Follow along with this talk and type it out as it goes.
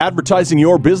Advertising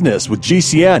your business with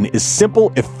GCN is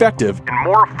simple, effective, and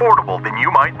more affordable than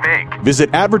you might think. Visit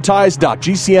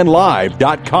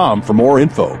advertise.gcnlive.com for more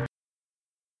info.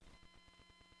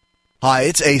 Hi,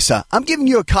 it's Asa. I'm giving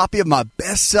you a copy of my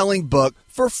best-selling book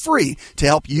for free to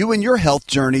help you in your health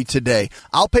journey today.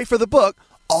 I'll pay for the book.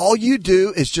 All you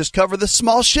do is just cover the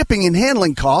small shipping and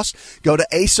handling costs. Go to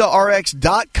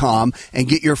AsaRx.com and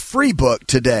get your free book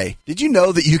today. Did you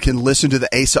know that you can listen to the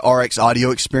AsaRx audio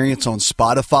experience on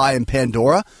Spotify and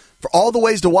Pandora? For all the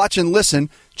ways to watch and listen,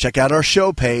 check out our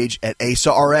show page at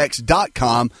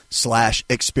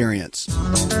AsaRx.com/experience.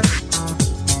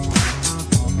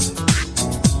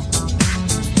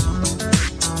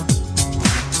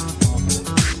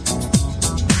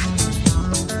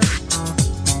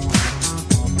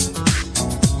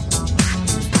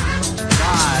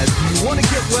 Want to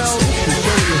get well,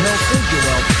 concerning your health is your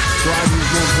wealth. Thriving is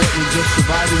more important than just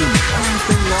surviving and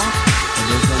everything wrong. And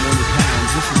those unwanted times.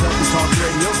 This is Healthy Talk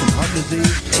Radio, from heart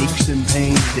disease, aches and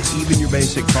pains, to even your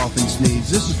basic cough and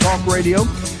sneeze. This is Talk Radio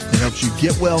that helps you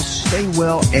get well, stay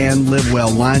well, and live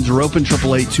well. Lines are open,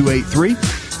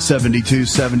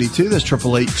 888-283-7272. That's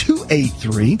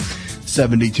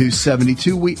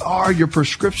 888-283-7272. We are your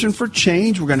prescription for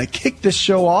change. We're going to kick this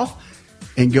show off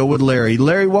and go with Larry.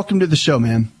 Larry, welcome to the show,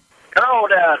 man. Hello,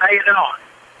 Dad. How you doing?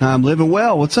 I'm living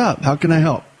well. What's up? How can I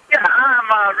help? Yeah,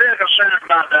 I'm really concerned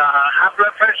about high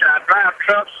blood pressure. I drive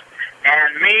trucks,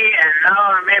 and me, and not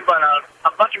only me, but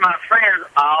a bunch of my friends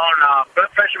are on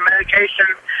blood pressure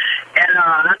medication. And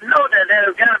I know that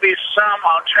there's got to be some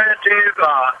alternative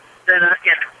that I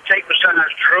can take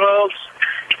besides drugs.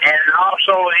 And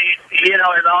also, it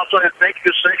also affects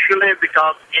you sexually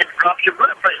because it drops your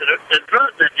blood pressure, the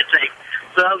drugs that you take.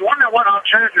 So I was wondering what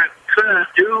alternative could I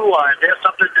do, or is there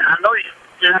something that I know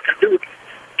that I can do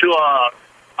to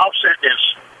offset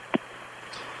this?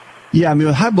 Yeah, I mean,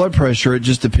 with high blood pressure, it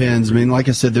just depends. I mean, like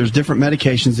I said, there's different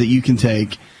medications that you can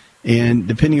take, and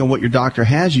depending on what your doctor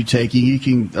has you taking, you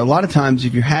can, a lot of times,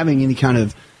 if you're having any kind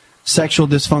of sexual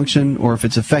dysfunction or if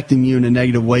it's affecting you in a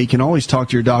negative way, you can always talk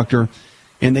to your doctor,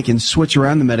 and they can switch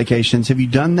around the medications. Have you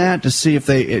done that to see if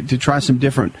to try some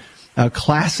different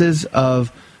classes of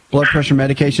blood pressure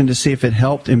medication to see if it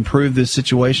helped improve this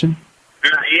situation?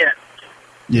 Not yet.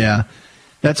 Yeah.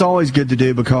 That's always good to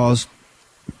do because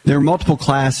there are multiple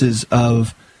classes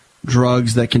of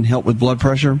drugs that can help with blood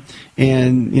pressure.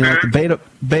 And, like the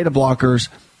beta blockers,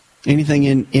 anything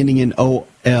ending in OL,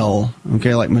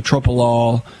 okay, like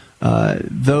metoprolol,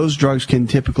 those drugs can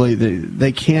typically,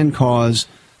 they can cause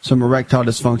some erectile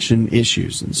dysfunction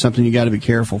issues, and something you got to be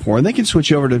careful for. And they can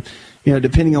switch over to,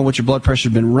 depending on what your blood pressure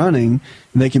has been running,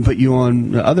 they can put you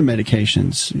on other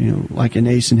medications, like an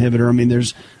ACE inhibitor. I mean,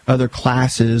 there's other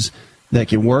classes that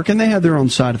can work, and they have their own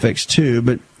side effects too,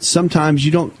 but sometimes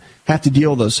you don't have to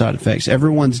deal with those side effects.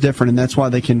 Everyone's different, and that's why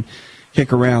they can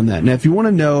kick around that. Now, if you want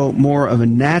to know more of a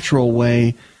natural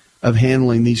way of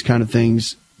handling these kind of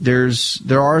things, there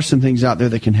are some things out there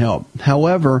that can help.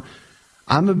 However,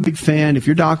 I'm a big fan. If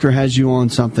your doctor has you on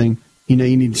something, you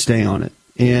need to stay on it.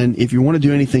 And if you want to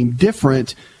do anything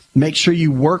different, make sure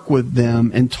you work with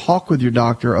them and talk with your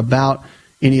doctor about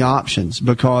any options,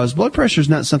 because blood pressure is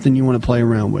not something you want to play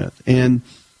around with. And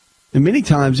many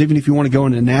times, even if you want to go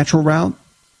in a natural route,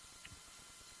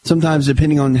 sometimes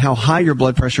depending on how high your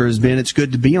blood pressure has been, it's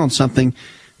good to be on something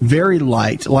very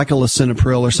light, like a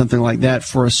lisinopril or something like that,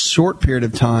 for a short period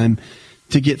of time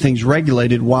to get things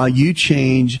regulated while you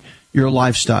change your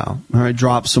lifestyle, all right,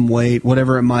 drop some weight,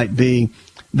 whatever it might be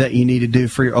that you need to do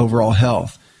for your overall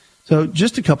health. So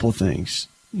just a couple of things,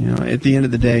 at the end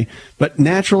of the day. But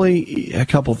naturally, a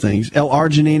couple of things.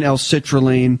 L-arginine,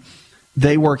 L-citrulline,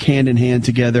 they work hand in hand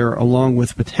together along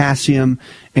with potassium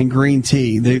and green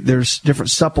tea. There's different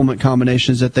supplement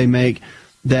combinations that they make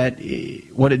that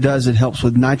what it does, it helps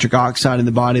with nitric oxide in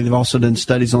the body. They've also done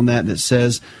studies on that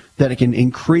says that it can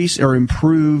increase or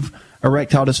improve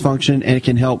erectile dysfunction, and it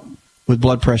can help with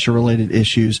blood pressure related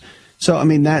issues. So, I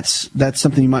mean, that's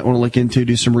something you might want to look into,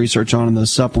 do some research on in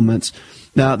those supplements.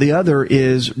 Now, the other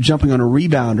is jumping on a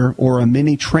rebounder or a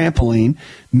mini trampoline.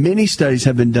 Many studies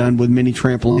have been done with mini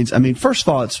trampolines. I mean, first of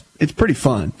all, it's pretty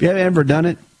fun. If you haven't ever done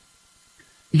it,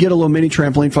 you get a little mini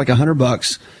trampoline for like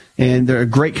 $100, and they're a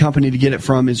great company to get it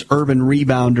from is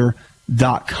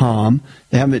urbanrebounder.com.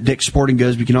 They have them at Dick's Sporting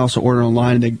Goods, but you can also order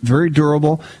online, and they're very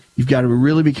durable. You've got to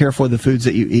really be careful with the foods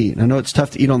that you eat. I know it's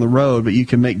tough to eat on the road, but you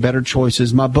can make better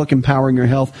choices. My book, Empowering Your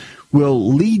Health,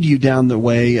 will lead you down the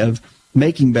way of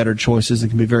making better choices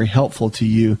and can be very helpful to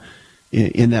you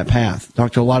in that path.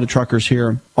 Talked to a lot of truckers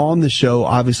here on the show,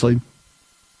 obviously,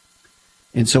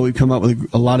 And so we've come up with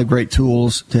a lot of great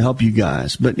tools to help you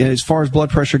guys. But as far as blood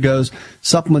pressure goes,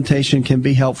 supplementation can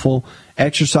be helpful.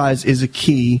 Exercise is a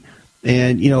key.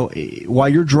 And, while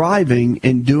you're driving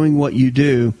and doing what you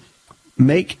do,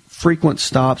 make frequent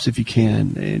stops if you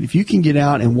can. And if you can get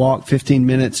out and walk 15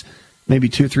 minutes, maybe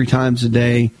 2 or 3 times a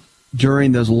day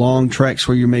during those long treks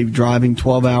where you're maybe driving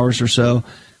 12 hours or so,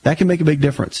 that can make a big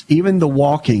difference. Even the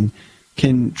walking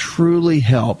can truly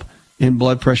help in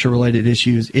blood pressure-related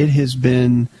issues. It has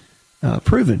been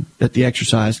proven that the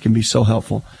exercise can be so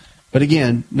helpful. But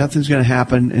again, nothing's going to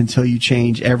happen until you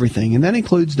change everything, and that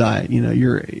includes diet.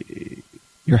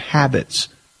 Your habits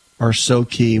are so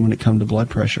key when it comes to blood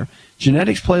pressure.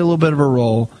 Genetics play a little bit of a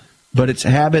role, but it's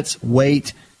habits,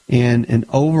 weight, and the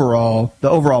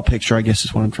overall picture, I guess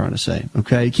is what I'm trying to say.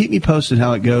 Okay, keep me posted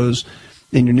how it goes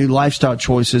in your new lifestyle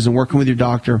choices and working with your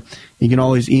doctor. You can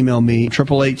always email me,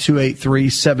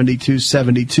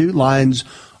 888-283-7272. Lines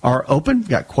are open.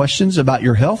 Got questions about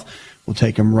your health? We'll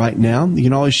take them right now. You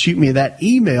can always shoot me that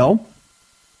email,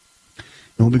 and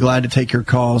we'll be glad to take your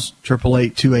calls,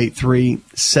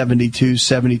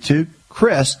 888-283-7272.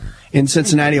 Chris in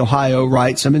Cincinnati, Ohio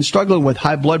writes, I've been struggling with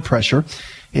high blood pressure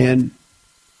and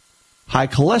high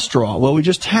cholesterol. Well, we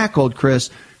just tackled, Chris,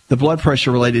 the blood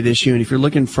pressure-related issue, and if you're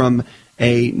looking from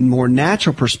a more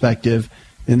natural perspective,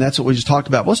 and that's what we just talked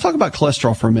about. Let's talk about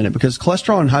cholesterol for a minute, because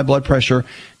cholesterol and high blood pressure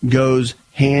goes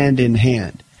hand in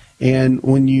hand. And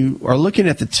when you are looking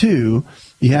at the two,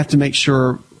 you have to make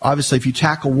sure, obviously, if you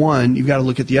tackle one, you've got to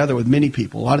look at the other with many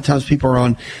people. A lot of times people are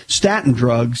on statin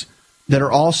drugs that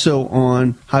are also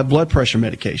on high blood pressure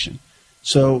medication.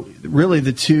 So really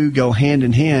the two go hand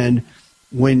in hand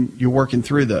when you're working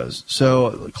through those.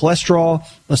 So cholesterol,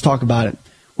 let's talk about it.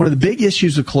 One of the big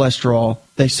issues with cholesterol,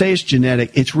 they say it's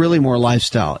genetic. It's really more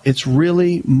lifestyle. It's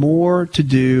really more to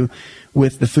do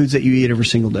with the foods that you eat every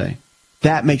single day.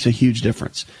 That makes a huge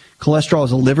difference. Cholesterol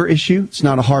is a liver issue. It's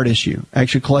not a heart issue.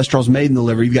 Actually, cholesterol is made in the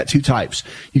liver. You've got 2 types.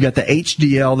 You got the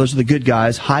HDL. Those are the good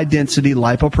guys, high-density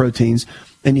lipoproteins.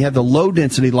 And you have the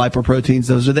low-density lipoproteins.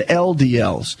 Those are the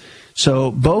LDLs. So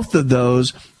both of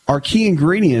those are key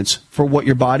ingredients for what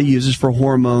your body uses for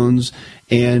hormones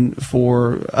and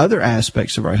for other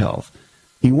aspects of our health.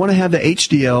 You want to have the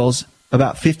HDLs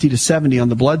about 50 to 70 on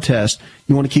the blood test.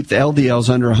 You want to keep the LDLs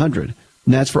under 100.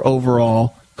 And that's for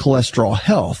overall cholesterol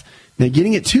health. Now,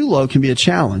 getting it too low can be a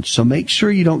challenge, so make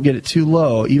sure you don't get it too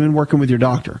low, even working with your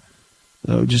doctor.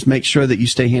 So just make sure that you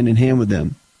stay hand in hand with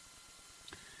them.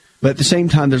 But at the same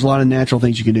time, there's a lot of natural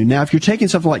things you can do. Now, if you're taking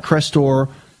something like Crestor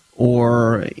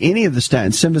or any of the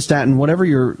statins, simvastatin, whatever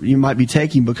you might be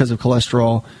taking because of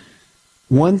cholesterol,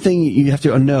 one thing you have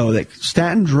to know that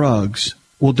statin drugs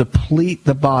will deplete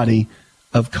the body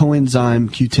of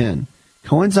coenzyme Q10.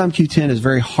 Coenzyme Q10 is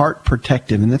very heart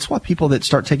protective, and that's why people that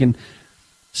start taking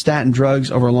statin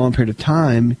drugs over a long period of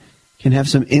time can have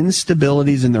some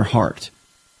instabilities in their heart.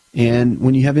 And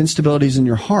when you have instabilities in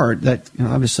your heart, that's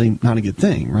obviously not a good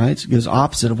thing, right? It goes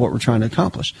opposite of what we're trying to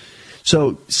accomplish.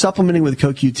 So supplementing with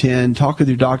CoQ10, talk with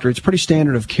your doctor. It's pretty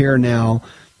standard of care now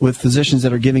with physicians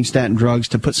that are giving statin drugs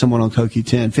to put someone on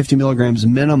CoQ10. 50 milligrams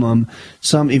minimum.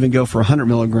 Some even go for 100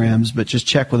 milligrams, but just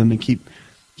check with them and keep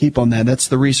on that. That's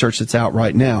the research that's out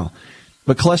right now.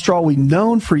 But cholesterol, we've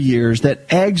known for years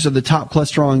that eggs are the top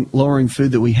cholesterol-lowering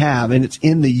food that we have, and it's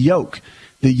in the yolk.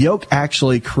 The yolk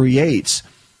actually creates,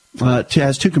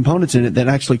 has 2 components in it that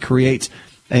actually creates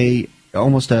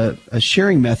almost a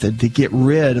shearing method to get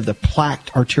rid of the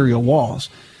plaqued arterial walls.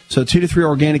 So 2 to 3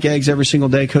 organic eggs every single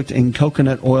day cooked in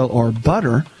coconut oil or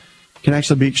butter can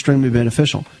actually be extremely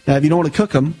beneficial. Now, if you don't want to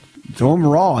cook them, throw them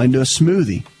raw into a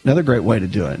smoothie. Another great way to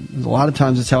do it. A lot of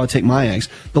times that's how I take my eggs.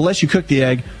 The less you cook the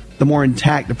egg, the more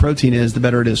intact the protein is, the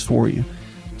better it is for you.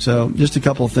 So just a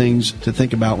couple of things to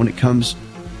think about when it comes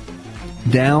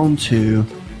down to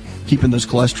keeping those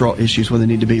cholesterol issues where they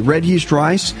need to be. Red yeast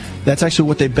rice, that's actually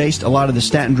what they based a lot of the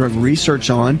statin drug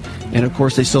research on. And, of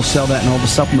course, they still sell that in all the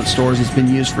supplement stores. It's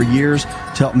been used for years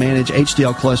to help manage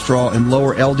HDL cholesterol and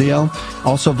lower LDL.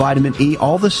 Also, vitamin E.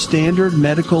 All the standard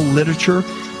medical literature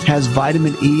has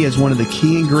vitamin E as one of the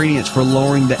key ingredients for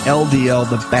lowering the LDL,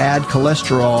 the bad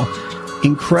cholesterol.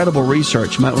 Incredible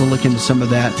research. You might want to look into some of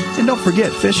that. And don't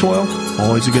forget, fish oil,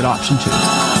 always a good option, too.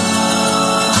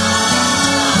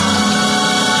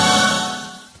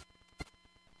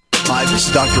 Hi, this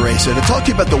is Dr. Asa to talk to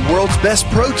you about the world's best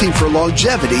protein for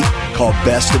longevity called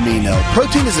Best Amino.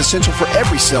 Protein is essential for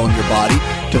every cell in your body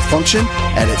to function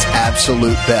at its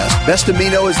absolute best. Best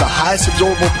Amino is the highest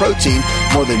absorbable protein,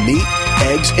 more than meat,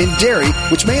 eggs, and dairy,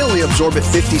 which may only absorb at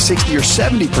 50, 60, or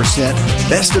 70%,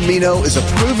 Best Amino is a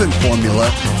proven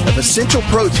formula of essential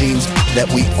proteins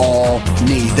that we all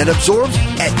need that absorbs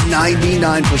at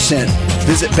 99%.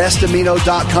 Visit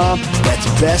bestamino.com. That's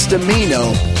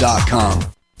bestamino.com.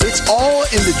 It's all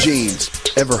in the genes.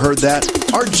 Ever heard that?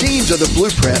 Our genes are the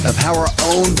blueprint of how our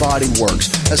own body works.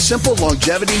 A simple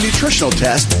longevity nutritional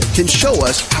test can show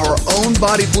us our own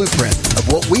body blueprint of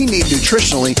what we need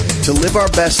nutritionally to live our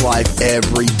best life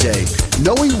every day.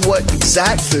 Knowing what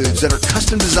exact foods that are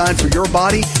custom designed for your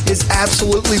body is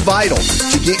absolutely vital.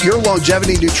 To get your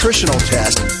longevity nutritional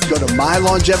test, go to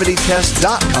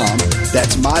mylongevitytest.com.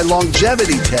 That's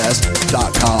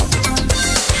mylongevitytest.com.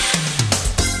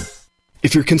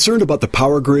 If you're concerned about the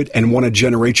power grid and want to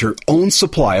generate your own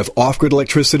supply of off-grid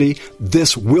electricity,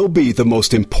 this will be the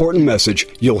most important message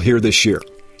you'll hear this year.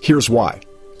 Here's why.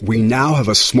 We now have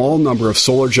a small number of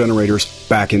solar generators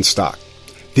back in stock.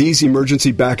 These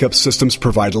emergency backup systems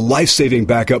provide life-saving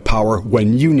backup power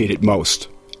when you need it most.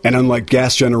 And unlike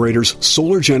gas generators,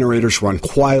 solar generators run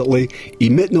quietly,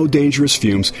 emit no dangerous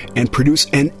fumes, and produce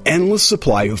an endless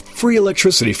supply of free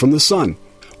electricity from the sun.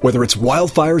 Whether it's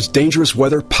wildfires, dangerous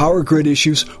weather, power grid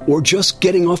issues, or just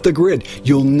getting off the grid,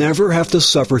 you'll never have to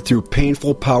suffer through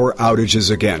painful power outages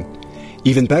again.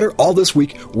 Even better, all this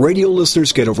week, radio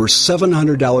listeners get over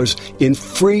 $700 in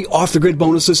free off-the-grid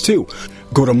bonuses, too.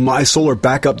 Go to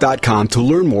mysolarbackup.com to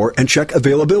learn more and check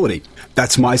availability.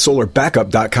 That's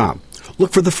mysolarbackup.com.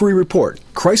 Look for the free report,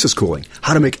 Crisis Cooling,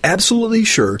 how to make absolutely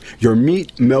sure your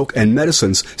meat, milk, and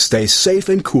medicines stay safe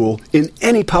and cool in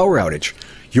any power outage.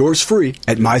 Yours free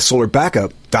at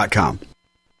mysolarbackup.com.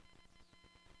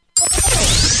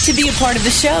 To be a part of the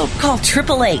show, call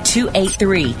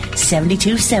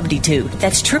 888-283-7272.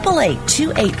 That's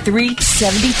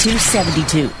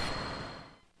 888-283-7272.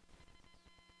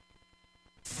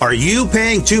 Are you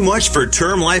paying too much for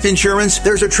term life insurance?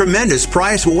 There's a tremendous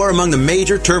price war among the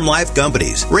major term life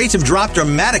companies. Rates have dropped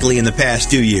dramatically in the past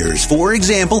 2 years. For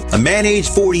example, a man age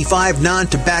 45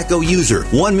 non-tobacco user,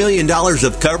 $1 million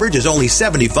of coverage is only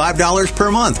 $75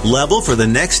 per month, level for the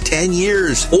next 10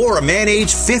 years. Or a man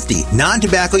age 50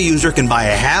 non-tobacco user can buy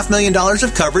 $500,000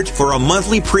 of coverage for a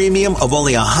monthly premium of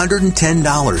only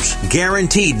 $110,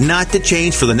 guaranteed not to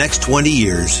change for the next 20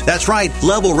 years. That's right,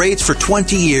 level rates for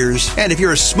 20 years. And if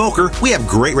you're a smoker, we have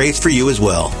great rates for you as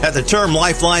well. At the Term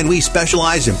Lifeline, we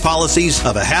specialize in policies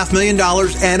of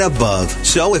 $500,000 and above.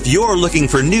 So if you're looking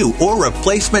for new or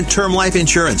replacement term life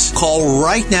insurance, call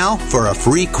right now for a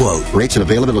free quote. Rates and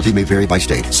availability may vary by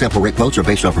state. Sample rate quotes are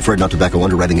based on preferred non-tobacco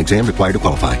underwriting exam required to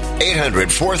qualify.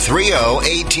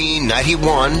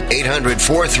 800-430-1891.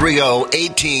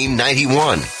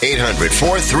 800-430-1891.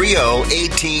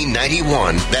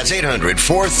 800-430-1891. That's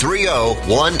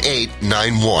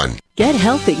 800-430-1891. Get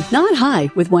healthy, not high,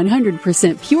 with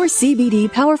 100% pure CBD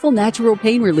powerful natural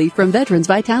pain relief from Veterans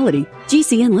Vitality.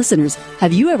 GCN listeners,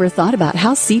 have you ever thought about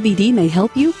how CBD may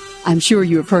help you? I'm sure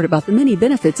you have heard about the many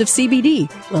benefits of CBD.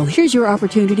 Well, here's your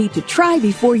opportunity to try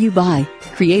before you buy.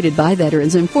 Created by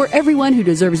veterans and for everyone who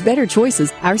deserves better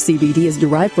choices, our CBD is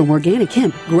derived from organic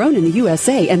hemp, grown in the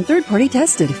USA and third-party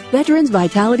tested. Veterans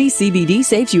Vitality CBD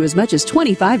saves you as much as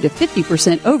 25 to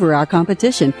 50% over our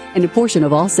competition, and a portion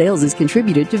of all sales is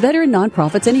contributed to veteran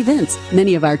nonprofits and events.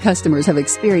 Many of our customers have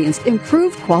experienced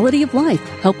improved quality of life,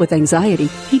 help with anxiety,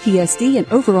 PTSD,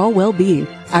 and overall well-being.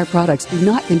 Our products do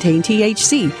not contain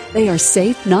THC. They are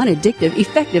safe, non-addictive,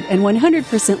 effective, and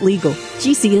 100% legal.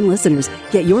 GCN listeners,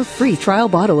 get your free trial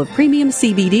bottle of premium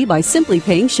CBD by simply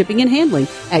paying shipping and handling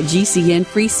at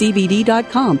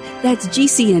GCNFreeCBD.com. That's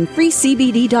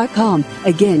GCNFreeCBD.com.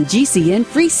 Again,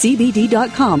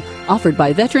 GCNFreeCBD.com. Offered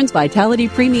by Veterans Vitality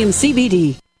Premium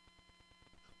CBD.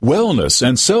 Wellness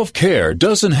and self-care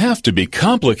doesn't have to be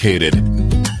complicated.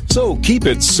 So keep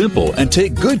it simple and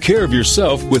take good care of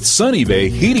yourself with Sunny Bay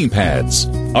heating pads.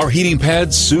 Our heating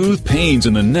pads soothe pains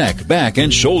in the neck, back,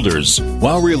 and shoulders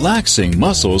while relaxing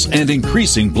muscles and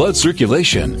increasing blood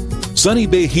circulation. Sunny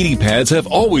Bay heating pads have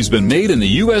always been made in the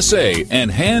USA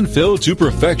and hand-filled to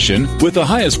perfection with the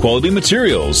highest quality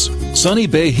materials. Sunny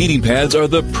Bay heating pads are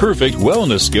the perfect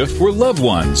wellness gift for loved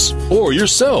ones or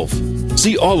yourself.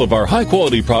 See all of our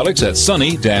high-quality products at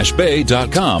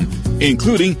sunny-bay.com,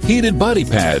 including heated body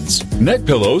pads, neck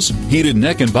pillows, heated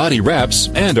neck and body wraps,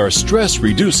 and our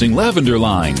stress-reducing lavender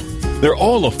line. They're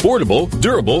all affordable,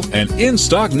 durable, and in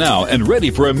stock now and ready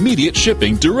for immediate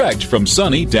shipping direct from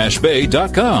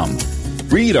sunny-bay.com.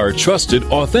 Read our trusted,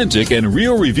 authentic, and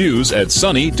real reviews at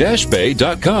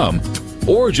sunny-bay.com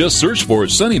or just search for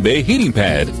Sunny Bay Heating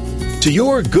Pad. To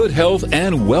your good health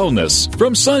and wellness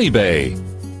from Sunny Bay.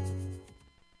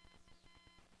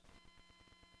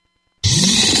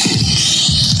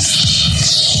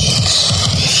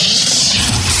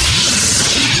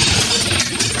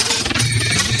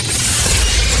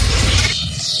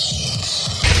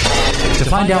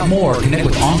 find out more, connect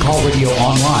with On Call Radio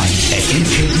online at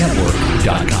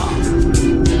InShapeNetwork.com.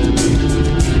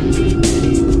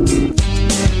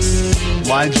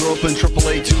 Lines are open,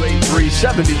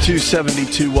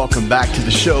 888-283-7272. Welcome back to the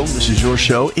show. This is your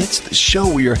show. It's the show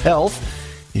where your health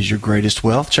is your greatest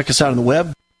wealth. Check us out on the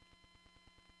web.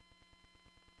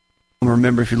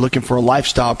 Remember, if you're looking for a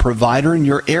lifestyle provider in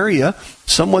your area,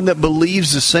 someone that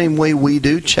believes the same way we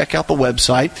do, check out the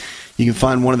website. You can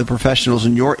find one of the professionals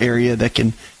in your area that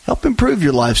can help improve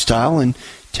your lifestyle and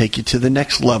take you to the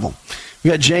next level.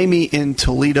 We got Jamie in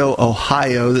Toledo,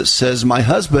 Ohio, that says, my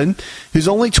husband, who's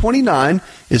only 29,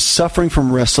 is suffering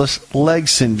from restless leg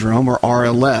syndrome, or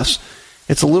RLS.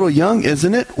 It's a little young,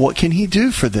 isn't it? What can he do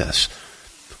for this?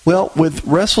 Well, with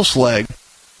restless leg,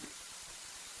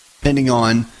 depending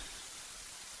on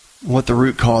what the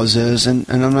root cause is, and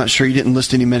I'm not sure, you didn't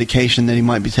list any medication that he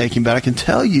might be taking, but I can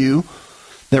tell you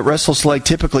that restless leg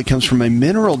typically comes from a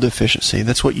mineral deficiency.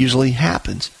 That's what usually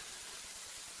happens.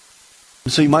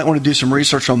 So you might want to do some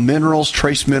research on minerals,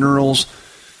 trace minerals,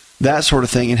 that sort of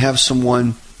thing, and have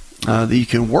someone that you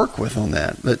can work with on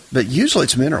that. But usually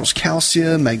it's minerals,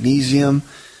 calcium, magnesium,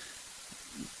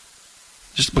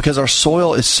 just because our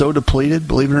soil is so depleted,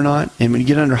 believe it or not. And when you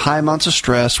get under high amounts of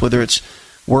stress, whether it's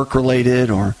work-related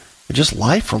or just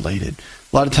life-related,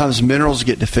 a lot of times minerals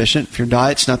get deficient if your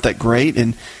diet's not that great.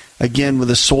 And again, with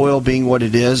the soil being what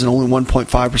it is, and only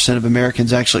 1.5% of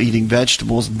Americans actually eating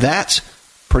vegetables, that's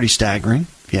pretty staggering,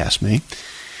 if you ask me.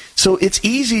 So it's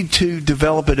easy to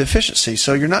develop a deficiency.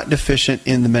 So you're not deficient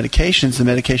in the medications. The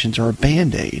medications are a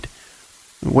Band-Aid.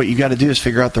 What you got to do is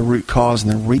figure out the root cause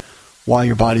and the reason why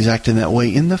your body's acting that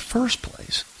way in the first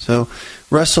place. So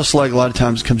restless leg a lot of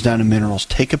times comes down to minerals.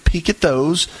 Take a peek at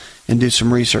those and do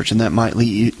some research, and that might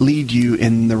lead you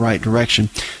in the right direction.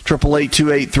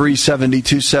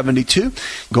 888-283-7272.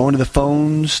 Going to the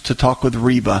phones to talk with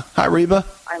Reba. Hi, Reba.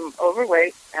 I'm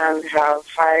overweight and have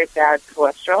high bad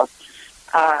cholesterol.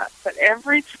 But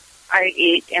every time I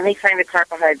eat any kind of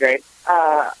carbohydrate,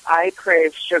 I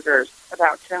crave sugars.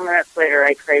 About 10 minutes later,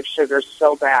 I crave sugars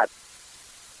so bad.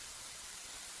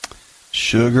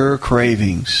 Sugar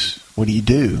cravings. What do you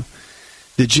do?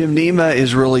 The Gymnema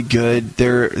is really good.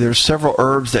 There's several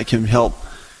herbs that can help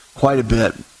quite a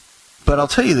bit. But I'll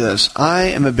tell you this, I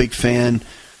am a big fan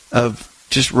of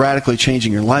just radically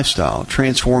changing your lifestyle,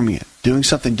 transforming it, doing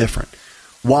something different.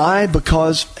 Why?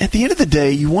 Because at the end of the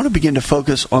day, you want to begin to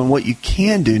focus on what you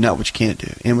can do, not what you can't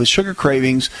do. And with sugar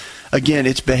cravings, again,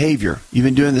 it's behavior. You've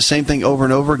been doing the same thing over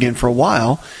and over again for a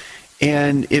while,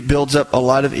 and it builds up a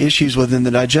lot of issues within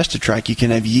the digestive tract. You can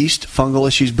have yeast, fungal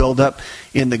issues build up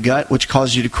in the gut, which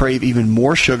causes you to crave even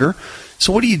more sugar.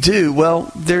 So what do?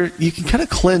 Well, you can kind of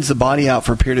cleanse the body out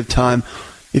for a period of time.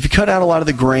 If you cut out a lot of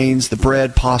the grains, the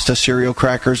bread, pasta, cereal,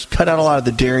 crackers, cut out a lot of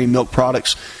the dairy, milk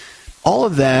products, all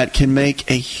of that can make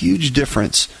a huge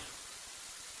difference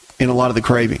in a lot of the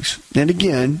cravings. And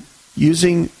again,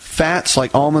 using fats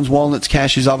like almonds, walnuts,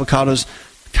 cashews, avocados,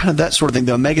 kind of that sort of thing.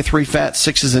 The omega-3 fats,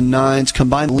 6s and 9s,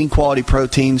 combined lean quality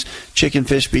proteins, chicken,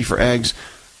 fish, beef, or eggs.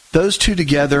 Those two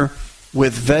together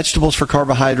with vegetables for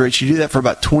carbohydrates, you do that for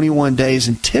about 21 days,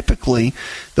 and typically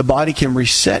the body can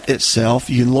reset itself.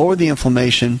 You can lower the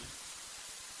inflammation.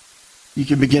 You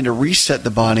can begin to reset the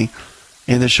body,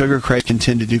 and the sugar cravings can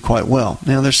tend to do quite well.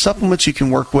 Now, there's supplements you can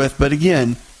work with, but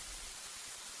again,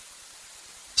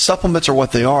 supplements are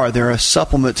what they are. They're a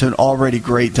supplement to an already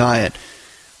great diet.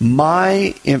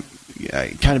 My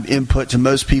kind of input to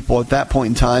most people at that point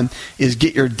in time is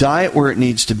get your diet where it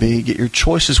needs to be, get your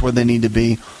choices where they need to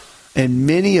be, and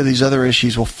many of these other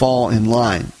issues will fall in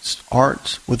line. It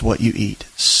starts with what you eat.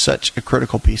 Such a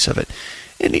critical piece of it.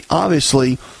 And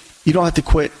obviously, you don't have to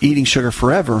quit eating sugar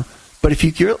forever, but if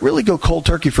you really go cold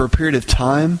turkey for a period of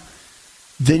time,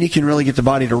 then you can really get the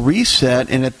body to reset,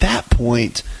 and at that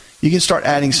point, you can start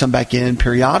adding some back in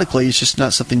periodically. It's just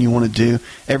not something you want to do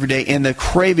every day, and the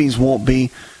cravings won't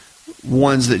be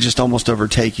ones that just almost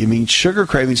overtake you. I mean, sugar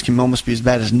cravings can almost be as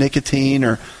bad as nicotine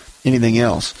or anything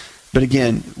else. But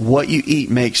again, what you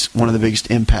eat makes one of the biggest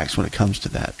impacts when it comes to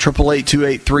that.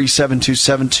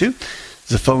 888-283-7272 is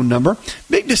the phone number.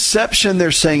 Big deception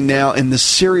they're saying now in the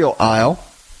cereal aisle.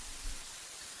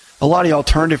 A lot of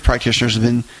alternative practitioners have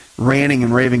been ranting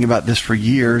and raving about this for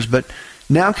years, but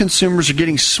now consumers are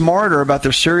getting smarter about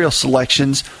their cereal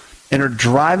selections and are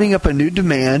driving up a new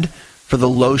demand for the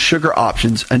low-sugar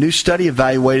options. A new study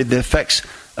evaluated the effects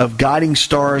of Guiding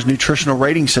Star's nutritional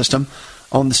rating system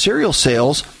on the cereal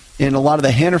sales in a lot of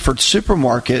the Hannaford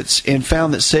supermarkets and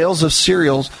found that sales of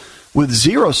cereals with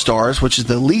 0 stars, which is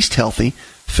the least healthy,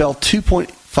 fell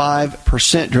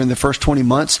 2.5% during the first 20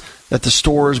 months that the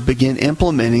stores begin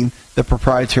implementing the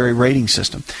proprietary rating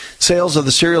system. Sales of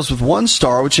the cereals with 1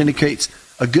 star, which indicates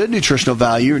a good nutritional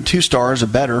value, and 2 stars, a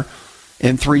better,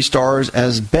 and 3 stars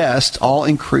as best, all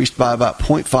increased by about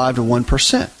 0.5 to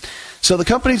 1%. So the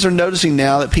companies are noticing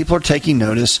now that people are taking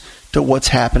notice to what's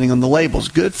happening on the labels.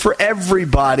 Good for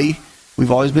everybody.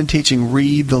 We've always been teaching,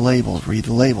 read the labels, read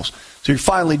the labels. So you're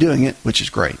finally doing it, which is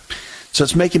great. So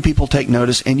it's making people take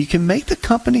notice, and you can make the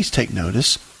companies take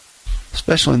notice,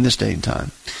 especially in this day and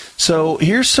time. So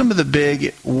here's some of the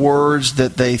big words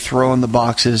that they throw in the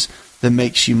boxes that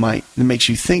makes you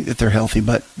think that they're healthy,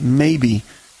 but maybe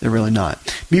they're really not.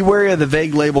 Be wary of the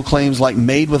vague label claims like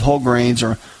made with whole grains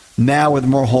or now with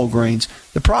more whole grains.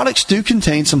 The products do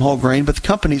contain some whole grain, but the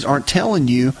companies aren't telling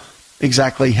you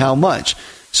exactly how much.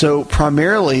 So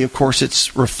primarily, of course,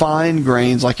 it's refined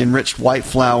grains like enriched white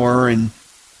flour and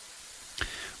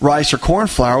rice or corn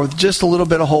flour with just a little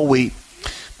bit of whole wheat.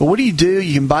 But what do?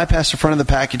 You can bypass the front of the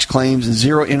package claims and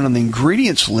zero in on the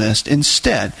ingredients list.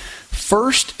 Instead,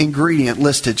 first ingredient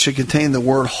listed should contain the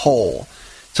word whole,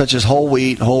 such as whole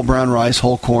wheat, whole brown rice,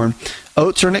 whole corn.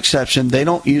 Oats are an exception. They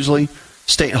don't usually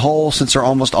state whole since they're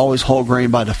almost always whole grain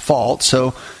by default.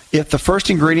 So if the first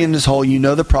ingredient is whole, you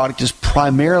know the product is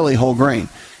primarily whole grain.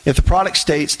 If the product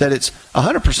states that it's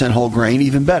 100% whole grain,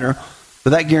 even better,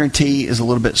 but that guarantee is a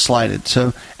little bit slighted.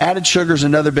 So added sugar is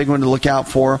another big one to look out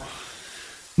for.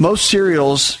 Most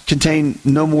cereals contain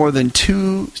no more than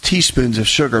 2 teaspoons of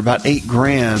sugar, about 8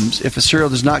 grams. If a cereal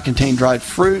does not contain dried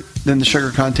fruit, then the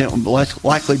sugar content will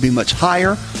likely be much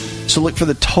higher. So look for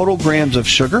the total grams of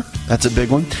sugar. That's a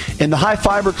big one. And the high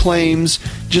fiber claims,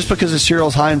 just because a cereal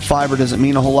is high in fiber doesn't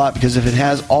mean a whole lot, because if it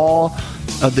has all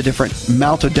of the different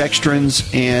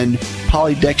maltodextrins and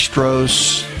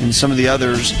polydextrose and some of the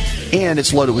others, and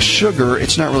it's loaded with sugar,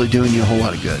 it's not really doing you a whole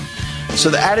lot of good. So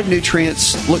the added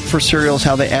nutrients, look for cereals,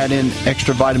 how they add in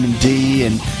extra vitamin D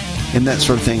and that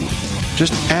sort of thing.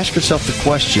 Just ask yourself the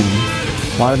question,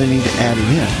 why do they need to add it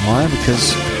in? Why?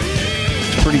 Because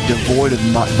it's pretty devoid of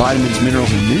vitamins,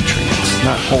 minerals, and nutrients.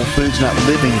 Not whole foods, not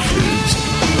living foods.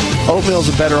 Oatmeal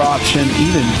is a better option.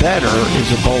 Even better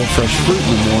is a bowl of fresh fruit in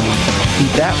the morning.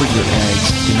 Eat that with your eggs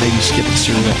and maybe skip the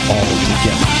cereal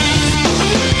altogether.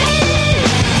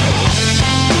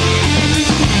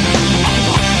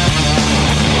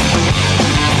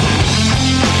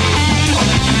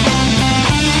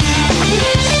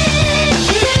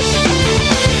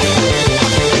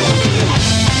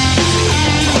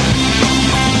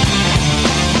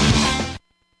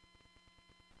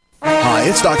 Hi,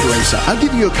 it's Dr. Asa. I'm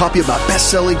giving you a copy of my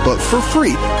best-selling book for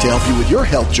free to help you with your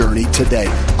health journey today.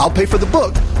 I'll pay for the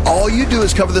book. All you do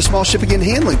is cover the small shipping and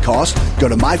handling costs. Go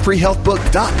to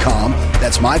myfreehealthbook.com.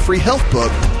 That's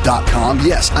myfreehealthbook.com.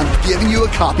 Yes, I'm giving you a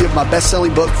copy of my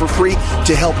best-selling book for free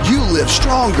to help you live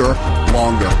stronger,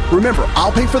 longer. Remember,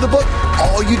 I'll pay for the book.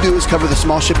 All you do is cover the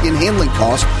small shipping and handling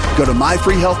costs. Go to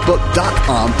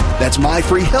myfreehealthbook.com. That's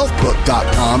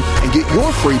myfreehealthbook.com and get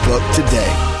your free book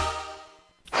today.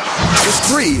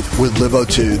 Just breathe with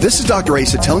LiveO2. This is Dr.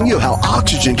 Asa telling you how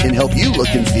oxygen can help you look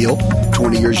and feel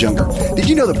 20 years younger. Did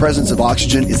you know the presence of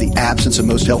oxygen is the absence of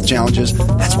most health challenges?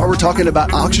 That's why we're talking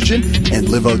about oxygen and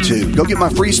LiveO2. Go get my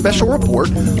free special report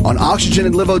on oxygen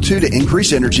and LiveO2 to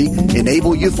increase energy,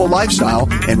 enable youthful lifestyle,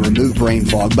 and remove brain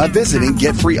fog by visiting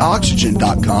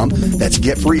getfreeoxygen.com. That's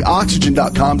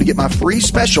getfreeoxygen.com to get my free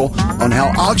special on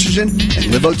how oxygen and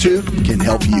LiveO2 can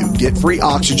help you.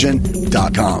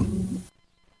 Getfreeoxygen.com.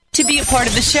 To be a part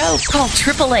of the show, call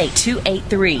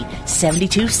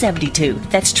 888-283-7272.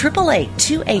 That's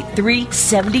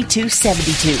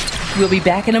 888-283-7272. We'll be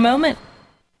back in a moment.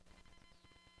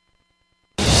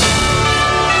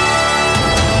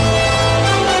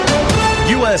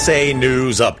 USA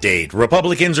News Update.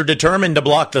 Republicans are determined to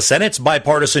block the Senate's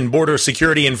bipartisan border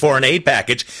security and foreign aid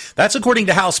package. That's according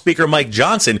to House Speaker Mike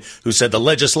Johnson, who said the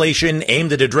legislation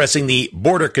aimed at addressing the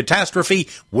border catastrophe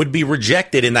would be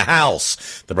rejected in the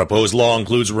House. The proposed law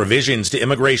includes revisions to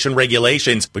immigration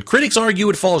regulations, but critics argue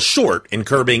it falls short in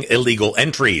curbing illegal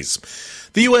entries.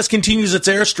 The U.S. continues its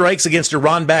airstrikes against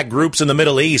Iran-backed groups in the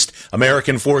Middle East.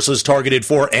 American forces targeted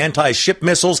 4 anti-ship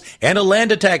missiles and a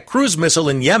land attack cruise missile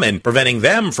in Yemen, preventing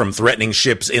them from threatening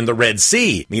ships in the Red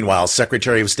Sea. Meanwhile,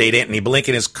 Secretary of State Antony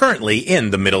Blinken is currently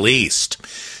in the Middle East.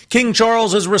 King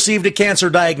Charles has received a cancer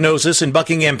diagnosis, and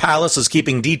Buckingham Palace is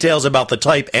keeping details about the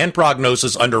type and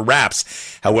prognosis under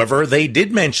wraps. However, they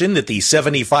did mention that the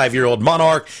 75-year-old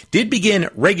monarch did begin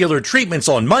regular treatments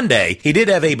on Monday. He did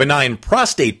have a benign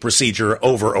prostate procedure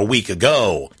over a week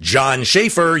ago. John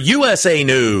Schaefer, USA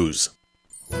News.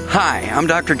 Hi, I'm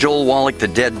Dr. Joel Wallach, the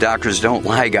Dead Doctors Don't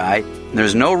Lie guy.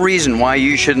 There's no reason why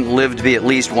you shouldn't live to be at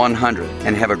least 100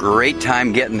 and have a great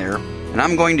time getting there. And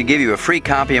I'm going to give you a free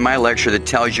copy of my lecture that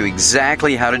tells you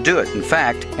exactly how to do it. In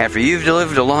fact, after you've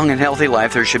lived a long and healthy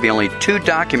life, there should be only 2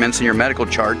 documents in your medical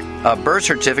chart, a birth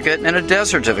certificate and a death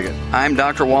certificate. I'm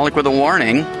Dr. Wallach with a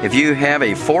warning. If you have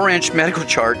a 4-inch medical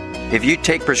chart, if you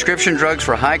take prescription drugs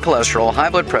for high cholesterol, high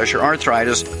blood pressure,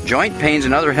 arthritis, joint pains,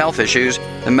 and other health issues,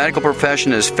 the medical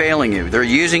profession is failing you. They're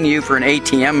using you for an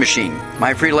ATM machine.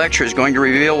 My free lecture is going to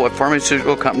reveal what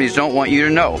pharmaceutical companies don't want you to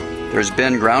know. There's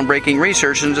been groundbreaking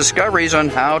research and discoveries on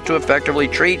how to effectively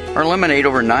treat or eliminate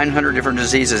over 900 different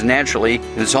diseases naturally,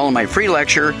 and it's all in my free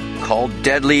lecture called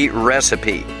Deadly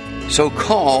Recipe. So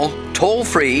call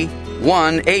toll-free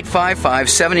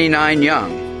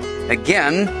 1-855-79-YOUNG.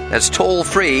 Again, that's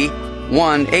toll-free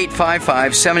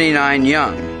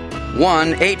 1-855-79-YOUNG.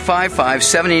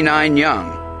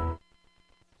 1-855-79-YOUNG.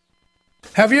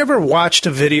 Have you ever watched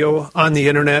a video on the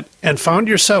internet and found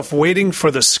yourself waiting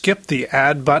for the skip the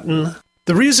ad button?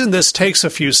 The reason this takes a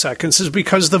few seconds is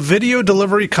because the video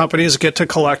delivery companies get to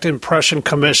collect impression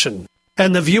commission,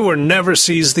 and the viewer never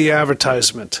sees the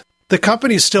advertisement. The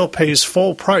company still pays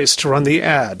full price to run the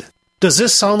ad. Does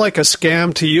this sound like a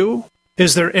scam to you?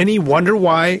 Is there any wonder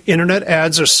why internet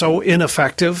ads are so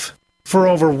ineffective? For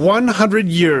over 100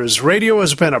 years, radio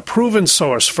has been a proven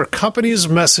source for companies'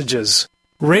 messages.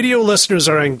 Radio listeners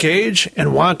are engaged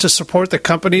and want to support the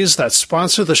companies that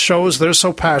sponsor the shows they're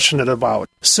so passionate about.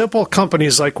 Simple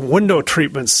companies like window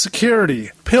treatments, security,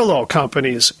 pillow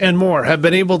companies, and more have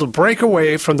been able to break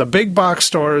away from the big box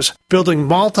stores, building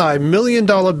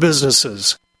multi-million-dollar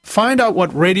businesses. Find out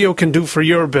what radio can do for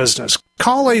your business.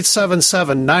 Call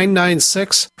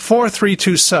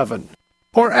 877-996-4327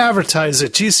 or advertise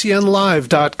at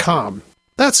GCNlive.com.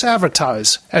 That's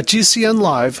advertise at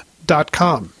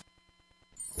GCNlive.com.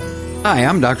 Hi,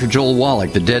 I'm Dr. Joel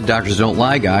Wallach, the Dead Doctors Don't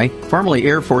Lie guy, formerly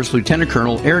Air Force Lieutenant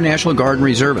Colonel, Air National Guard and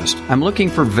Reservist. I'm looking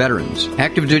for veterans,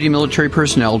 active duty military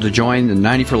personnel to join the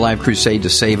 90 for Life crusade to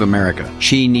save America.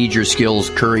 She needs your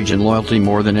skills, courage, and loyalty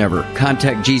more than ever.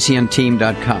 Contact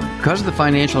GCNteam.com. Because of the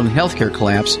financial and healthcare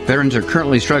collapse, veterans are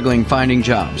currently struggling finding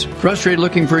jobs. Frustrated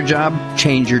looking for a job?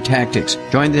 Change your tactics.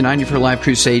 Join the 90 for Life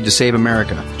crusade to save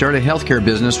America. Start a healthcare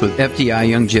business with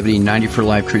FDI Longevity 90 for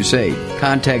Life crusade.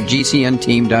 Contact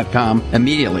GCNteam.com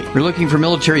immediately. We're looking for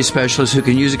military specialists who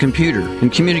can use a computer and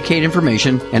communicate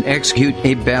information and execute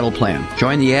a battle plan.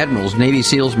 Join the admirals, Navy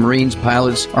SEALs, Marines,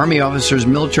 pilots, Army officers,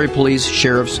 military police,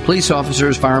 sheriffs, police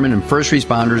officers, firemen, and first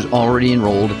responders already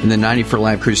enrolled in the 90 for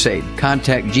Life crusade.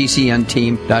 Contact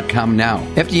GCNteam.com now.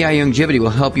 FDI Longevity will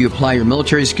help you apply your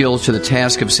military skills to the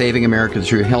task of saving America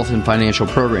through health and financial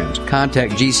programs.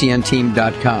 Contact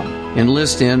GCNteam.com.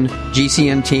 Enlist in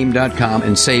GCNteam.com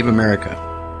and save America.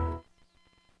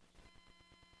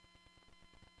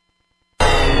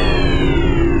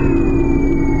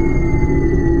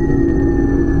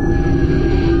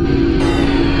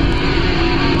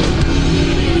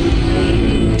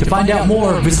 To find out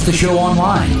more, visit the show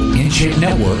online,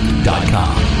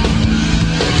 InShapeNetwork.com.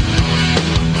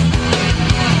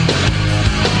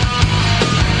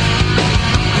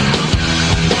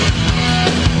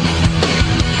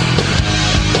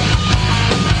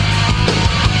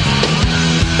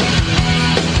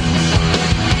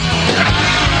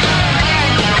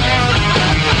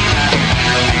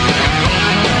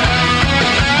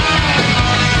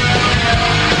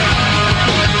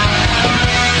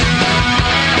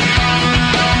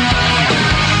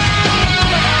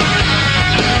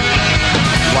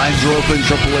 Lines are open,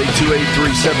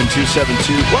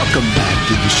 888-283-7272. Welcome back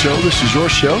to the show. This is your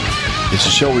show. It's a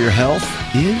show where your health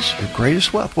is your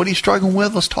greatest wealth. What are you struggling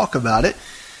with? Let's talk about it.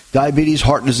 Diabetes,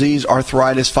 heart disease,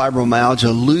 arthritis,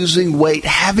 fibromyalgia, losing weight,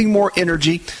 having more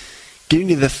energy, getting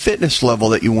to the fitness level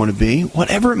that you want to be.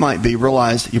 Whatever it might be,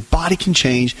 realize that your body can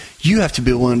change. You have to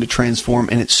be willing to transform,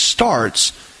 and it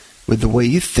starts with the way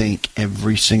you think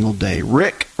every single day.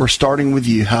 Rick, we're starting with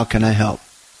you. How can I help?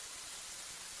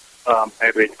 I'm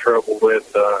having trouble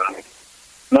with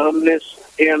numbness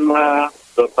in the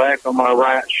back of my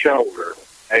right shoulder,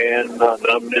 and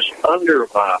numbness under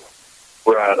my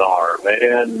right arm,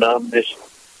 and numbness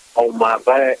on my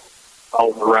back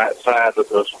on the right side of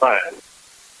the spine.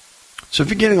 So if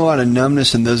you're getting a lot of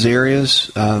numbness in those areas,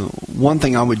 one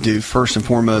thing I would do first and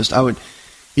foremost, you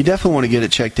definitely want to get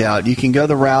it checked out. You can go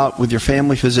the route with your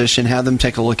family physician, have them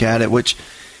take a look at it, which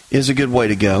is a good way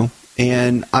to go.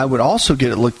 And I would also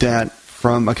get it looked at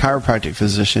from a chiropractic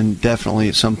physician, definitely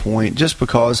at some point, just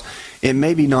because it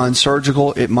may be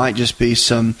non-surgical. It might just be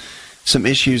some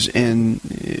issues in,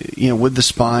 with the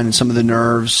spine and some of the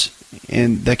nerves.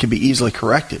 and that can be easily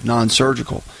corrected,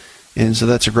 non-surgical. And so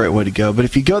that's a great way to go. But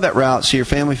if you go that route, see your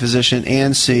family physician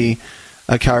and see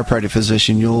a chiropractic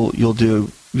physician, you'll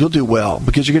do well,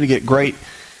 because you're going to get great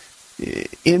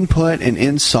input and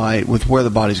insight with where the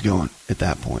body's going at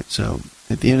that point. So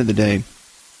at the end of the day,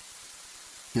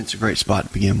 it's a great spot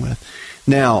to begin with.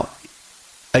 Now,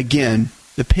 again,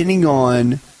 depending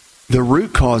on the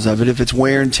root cause of it, if it's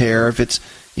wear and tear, if it's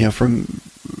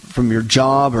from your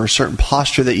job or a certain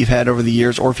posture that you've had over the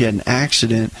years, or if you had an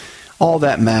accident, all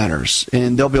that matters.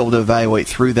 And they'll be able to evaluate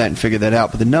through that and figure that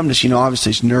out. But the numbness,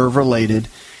 obviously is nerve-related,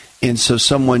 and so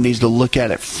someone needs to look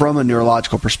at it from a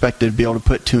neurological perspective to be able to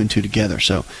put two and two together.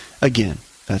 So, again,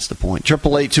 that's the point.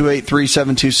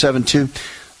 888-283-7272.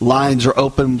 Lines are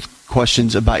open.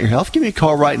 Questions about your health, give me a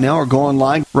call right now or go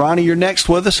online. Ronnie, you're next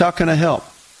with us. How can I help?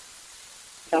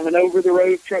 I'm an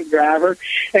over-the-road truck driver,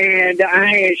 and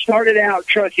I started out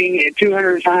trucking at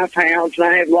 205 pounds, and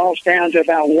I have lost down to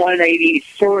about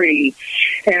 183.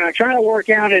 And I try to work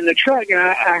out in the truck, and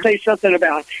I say something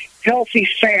about healthy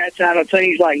fats out of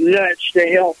things like nuts to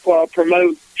help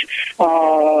promote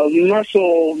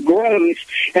muscle growth.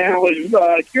 And I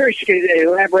was curious to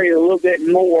elaborate a little bit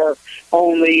more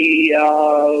on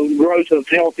the growth of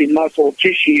healthy muscle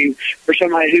tissue for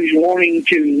somebody who's wanting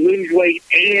to lose weight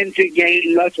and to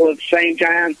gain muscle at the same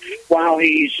time while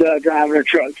he's driving a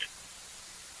truck.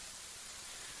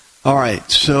 All right,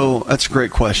 so that's a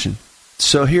great question.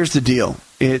 So here's the deal.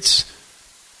 There's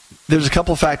a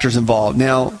couple of factors involved.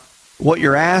 Now, what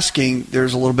you're asking,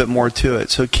 there's a little bit more to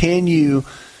it. So can you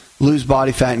lose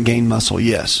body fat and gain muscle?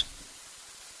 Yes.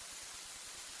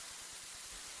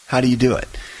 How do you do it?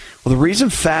 Well, the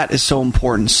reason fat is so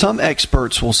important, some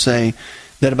experts will say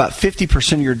that about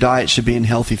 50% of your diet should be in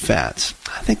healthy fats.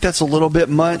 I think that's a little bit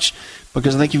much,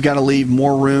 because I think you've got to leave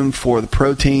more room for the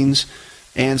proteins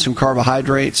and some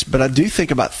carbohydrates. But I do think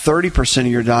about 30% of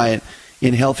your diet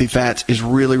in healthy fats is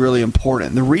really, really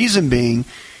important. The reason being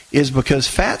is because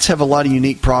fats have a lot of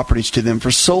unique properties to them.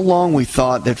 For so long we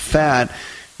thought that fat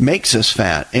makes us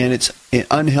fat, and it's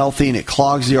unhealthy, and it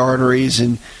clogs the arteries,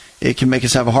 and it can make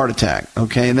us have a heart attack,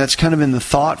 okay? And that's kind of been the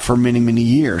thought for many, many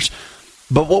years.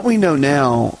 But what we know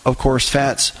now, of course,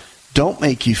 fats don't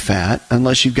make you fat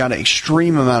unless you've got an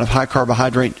extreme amount of high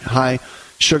carbohydrate, high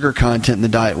sugar content in the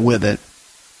diet with it.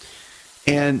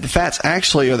 And the fats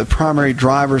actually are the primary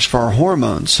drivers for our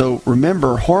hormones. So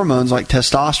remember, hormones like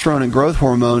testosterone and growth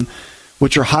hormone,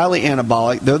 which are highly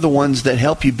anabolic, they're the ones that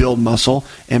help you build muscle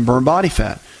and burn body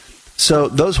fat. So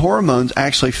those hormones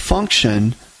actually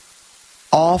function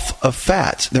off of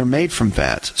fats. They're made from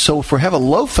fats. So if we have a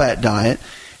low-fat diet,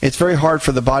 it's very hard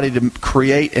for the body to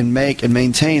create and make and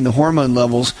maintain the hormone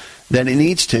levels that it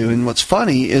needs to. And what's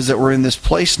funny is that we're in this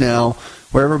place now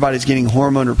where everybody's getting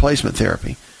hormone replacement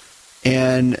therapy.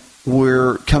 And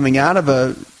we're coming out of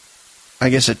a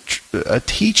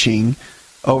teaching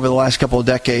over the last couple of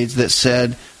decades that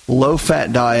said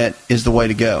low-fat diet is the way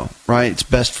to go, right? It's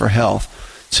best for health.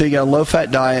 So you got a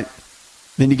low-fat diet,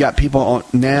 then you got people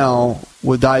now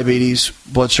with diabetes,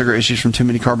 blood sugar issues from too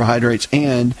many carbohydrates,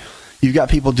 and you've got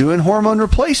people doing hormone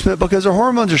replacement because their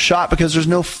hormones are shot because there's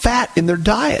no fat in their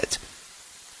diet.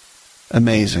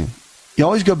 Amazing. You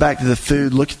always go back to the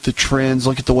food, look at the trends,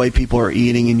 look at the way people are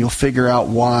eating, and you'll figure out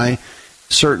why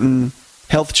certain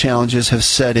health challenges have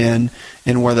set in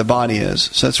and where the body is.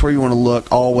 So that's where you want to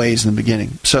look always in the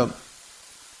beginning. So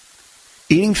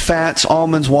eating fats,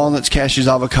 almonds, walnuts, cashews,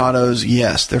 avocados,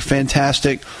 yes, they're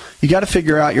fantastic. You got to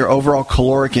figure out your overall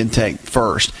caloric intake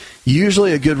first.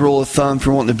 Usually a good rule of thumb if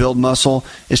you're wanting to build muscle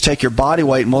is take your body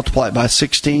weight and multiply it by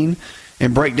 16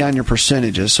 and break down your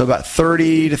percentages. So about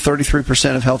 30 to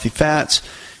 33% of healthy fats,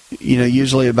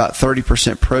 usually about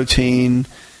 30% protein,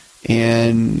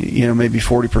 and maybe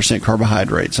 40%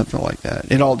 carbohydrate, something like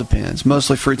that. It all depends.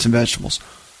 Mostly fruits and vegetables.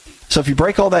 So if you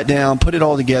break all that down, put it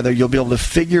all together, you'll be able to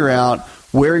figure out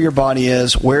where your body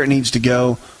is, where it needs to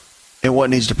go, and what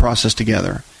needs to process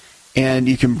together. And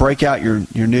you can break out your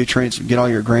nutrients, get all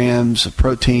your grams of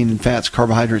protein and fats,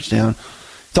 carbohydrates down.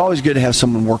 It's always good to have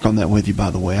someone work on that with you, by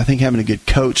the way. I think having a good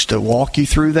coach to walk you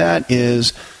through that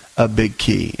is a big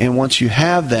key. And once you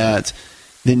have that,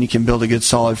 then you can build a good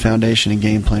solid foundation and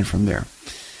game plan from there.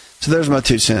 So there's my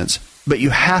 2 cents. But you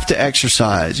have to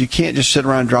exercise. You can't just sit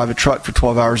around and drive a truck for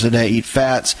 12 hours a day, eat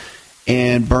fats,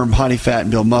 and burn body fat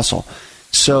and build muscle.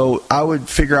 So I would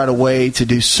figure out a way to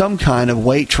do some kind of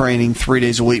weight training 3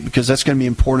 days a week, because that's going to be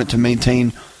important to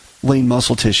maintain lean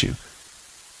muscle tissue.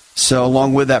 So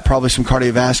along with that, probably some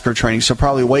cardiovascular training. So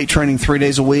probably weight training 3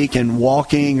 days a week and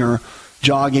walking or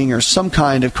jogging or some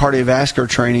kind of cardiovascular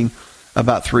training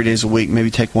about 3 days a week.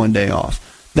 Maybe take 1 day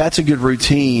off. That's a good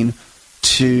routine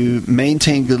to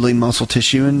maintain good lean muscle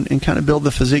tissue and kind of build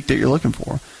the physique that you're looking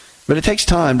for. But it takes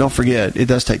time. Don't forget, it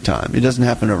does take time. It doesn't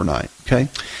happen overnight. Okay,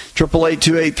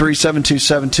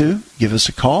 888-283-7272. Give us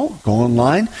a call. Go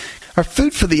online. Our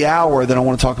food for the hour that I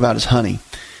want to talk about is honey.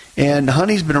 And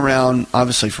honey's been around,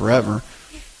 obviously, forever.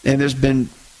 And there's been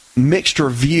mixed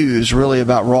reviews, really,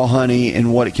 about raw honey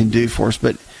and what it can do for us.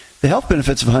 But the health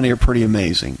benefits of honey are pretty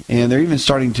amazing. And they're even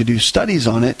starting to do studies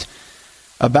on it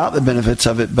about the benefits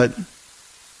of it. But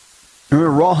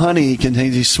remember, raw honey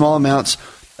contains these small amounts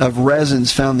of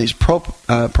resins found in these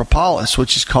propolis,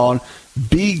 which is called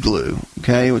bee glue,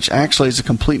 okay, which actually is a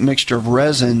complete mixture of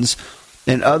resins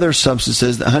and other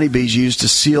substances that honeybees use to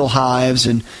seal hives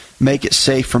and make it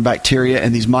safe from bacteria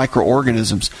and these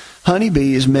microorganisms.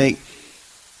 Honeybees make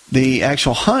the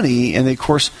actual honey, and of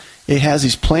course, it has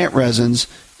these plant resins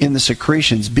in the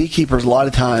secretions. Beekeepers a lot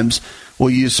of times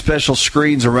will use special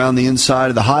screens around the inside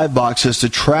of the hive boxes to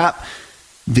trap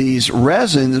these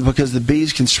resins because the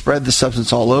bees can spread the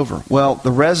substance all over. Well,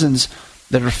 the resins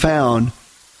that are found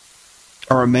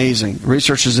are amazing.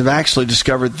 Researchers have actually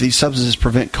discovered that these substances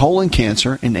prevent colon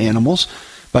cancer in animals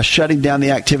by shutting down the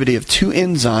activity of 2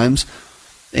 enzymes,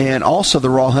 and also the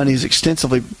raw honey is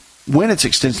when it's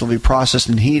extensively processed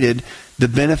and heated, the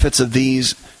benefits of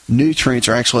these nutrients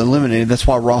are actually eliminated. That's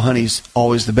why raw honey is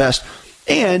always the best.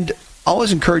 And I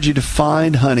always encourage you to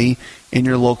find honey in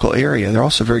your local area. They're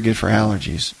also very good for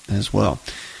allergies as well.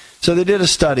 So they did a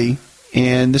study,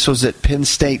 and this was at Penn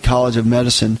State College of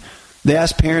Medicine. They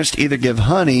asked parents to either give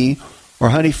honey or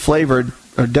honey-flavored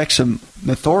or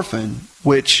dextromethorphan,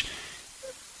 which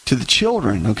to the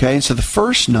children, okay? So the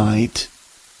first night,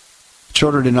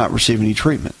 children did not receive any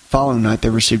treatment. Following night, they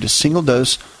received a single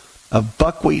dose of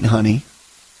buckwheat honey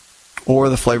or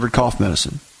the flavored cough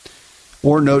medicine,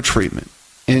 or no treatment.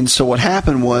 And so what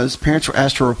happened was parents were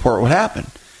asked to report what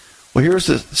happened. Well, here's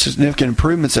the significant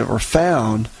improvements that were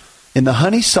found in the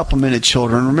honey supplemented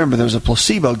children. Remember, there was a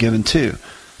placebo given too.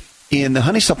 In the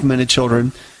honey supplemented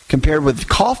children, compared with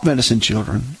cough medicine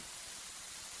children,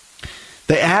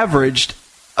 they averaged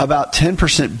about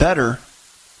 10% better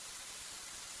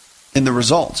in the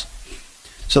results.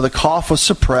 So the cough was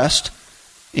suppressed,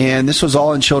 and this was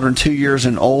all in children 2 years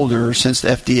and older, since the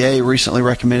FDA recently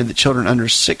recommended that children under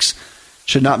 6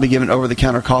 should not be given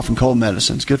over-the-counter cough and cold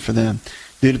medicines. Good for them,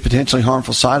 due to potentially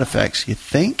harmful side effects. You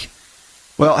think?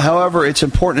 Well, however, it's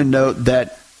important to note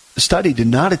that the study did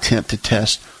not attempt to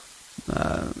test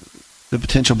the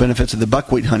potential benefits of the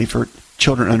buckwheat honey for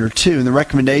children under 2. And the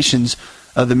recommendations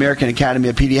of the American Academy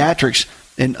of Pediatrics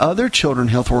and other children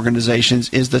health organizations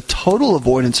is the total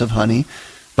avoidance of honey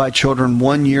by children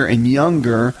 1 year and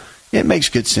younger. It makes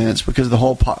good sense because of the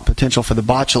whole potential for the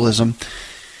botulism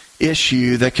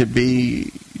issue that could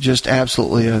be just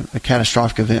absolutely a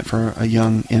catastrophic event for a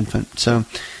young infant. So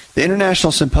the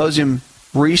International Symposium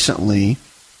recently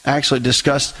actually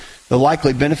discussed the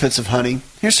likely benefits of honey.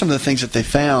 Here's some of the things that they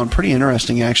found. Pretty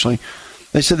interesting, actually.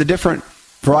 They said the different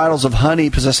varietals of honey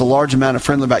possess a large amount of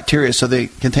friendly bacteria, so they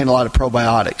contain a lot of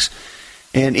probiotics.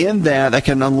 And in that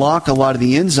can unlock a lot of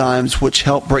the enzymes which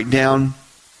help break down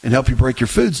and help you break your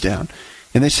foods down.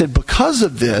 And they said because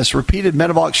of this, repeated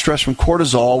metabolic stress from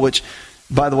cortisol, which,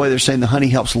 by the way, they're saying the honey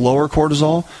helps lower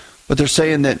cortisol, but they're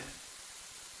saying that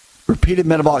repeated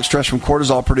metabolic stress from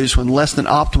cortisol produced when less than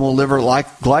optimal liver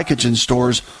glycogen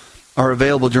stores are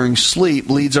available during sleep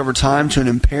leads over time to an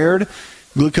impaired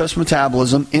glucose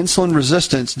metabolism, insulin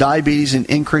resistance, diabetes, and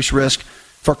increased risk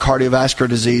for cardiovascular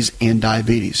disease and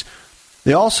diabetes.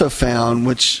 They also found,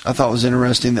 which I thought was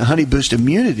interesting, that honey boosts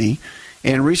immunity,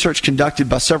 and research conducted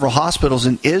by several hospitals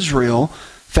in Israel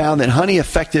found that honey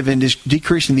effective in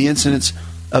decreasing the incidence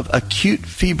of acute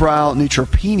febrile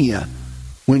neutropenia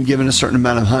when given a certain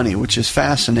amount of honey, which is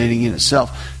fascinating in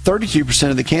itself.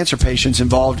 32% of the cancer patients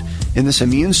involved in this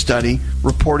immune study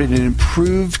reported an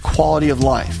improved quality of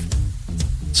life.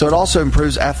 So it also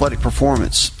improves athletic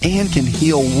performance and can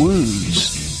heal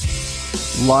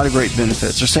wounds. A lot of great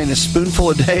benefits. They're saying a spoonful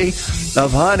a day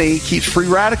of honey keeps free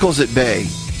radicals at bay.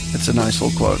 That's a nice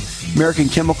little quote. American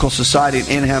Chemical Society in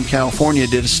Anaheim, California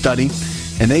did a study,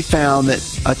 and they found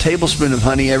that a tablespoon of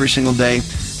honey every single day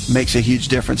makes a huge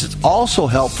difference. It's also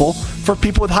helpful for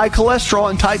people with high cholesterol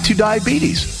and type 2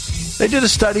 diabetes. They did a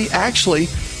study actually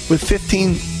with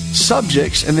 15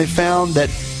 subjects, and they found that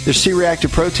their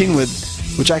C-reactive protein,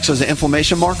 which acts as an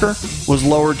inflammation marker, was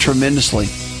lowered tremendously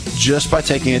just by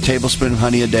taking a tablespoon of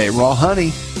honey a day. Raw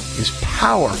honey is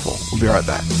powerful. We'll be right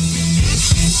back.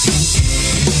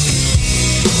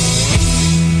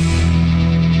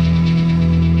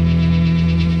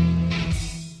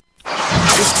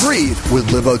 Just breathe with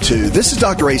LiveO2. This is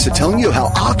Dr. Asa telling you how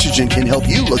oxygen can help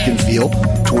you look and feel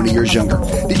 20 years younger.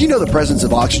 Did you know the presence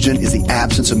of oxygen is the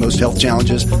absence of most health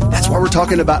challenges? That's why we're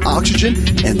talking about oxygen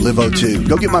and LiveO2.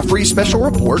 Go get my free special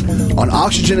report on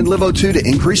oxygen and LiveO2 to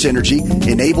increase energy,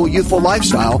 enable youthful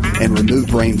lifestyle, and remove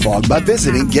brain fog by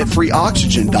visiting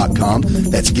getfreeoxygen.com.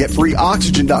 That's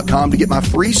getfreeoxygen.com to get my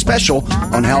free special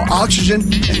on how oxygen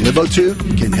and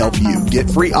LiveO2 can help you.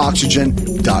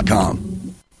 Getfreeoxygen.com.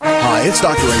 Hi, it's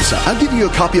Dr. Asa. I'm giving you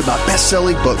a copy of my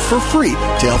best-selling book for free to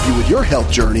help you with your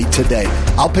health journey today.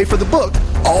 I'll pay for the book.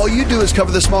 All you do is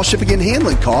cover the small shipping and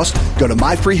handling costs. Go to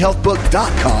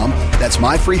myfreehealthbook.com. That's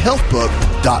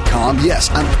myfreehealthbook.com. Yes,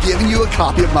 I'm giving you a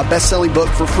copy of my best-selling book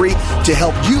for free to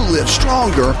help you live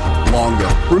stronger,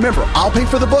 longer. Remember, I'll pay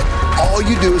for the book. All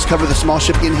you do is cover the small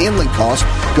shipping and handling costs.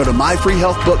 Go to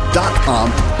myfreehealthbook.com.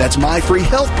 That's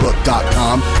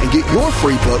myfreehealthbook.com and get your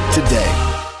free book today.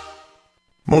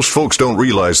 Most folks don't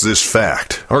realize this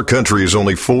fact. Our country is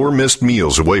only 4 missed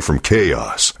meals away from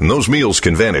chaos, and those meals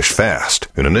can vanish fast.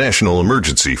 In a national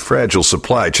emergency, fragile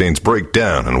supply chains break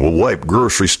down and will wipe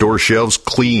grocery store shelves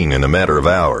clean in a matter of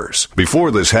hours. Before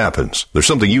this happens, there's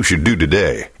something you should do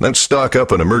today. That's stock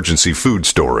up on emergency food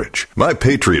storage. My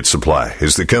Patriot Supply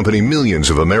is the company millions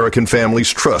of American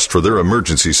families trust for their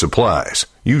emergency supplies.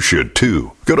 You should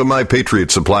too. Go to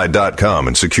MyPatriotSupply.com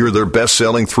and secure their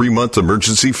best-selling 3-month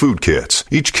emergency food kits.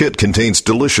 Each kit contains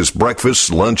delicious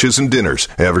breakfasts, lunches, and dinners,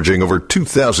 averaging over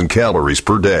 2,000 calories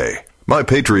per day. My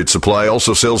Patriot Supply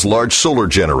also sells large solar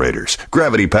generators,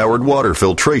 gravity-powered water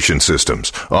filtration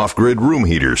systems, off-grid room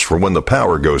heaters for when the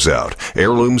power goes out,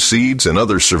 heirloom seeds, and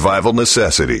other survival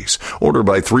necessities. Order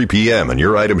by 3 p.m. and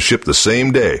your items ship the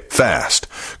same day, fast.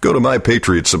 Go to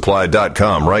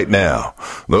MyPatriotSupply.com right now.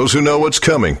 Those who know what's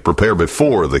coming, prepare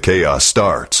before the chaos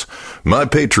starts.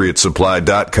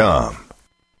 MyPatriotSupply.com.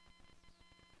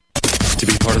 To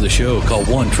be part of the show, call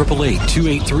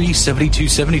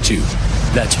 1-888-283-7272.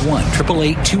 That's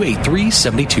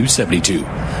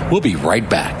 1-888-283-7272. We'll be right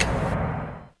back.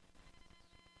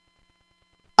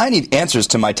 I need answers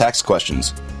to my tax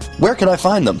questions. Where can I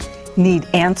find them? Need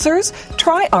answers?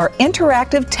 Try our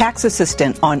interactive tax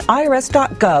assistant on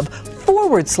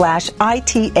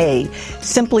irs.gov/ITA.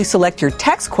 Simply select your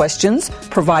tax questions,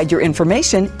 provide your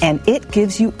information, and it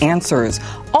gives you answers.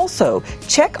 Also,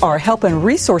 check our Help and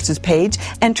Resources page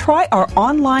and try our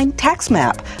online tax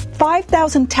map.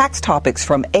 5,000 tax topics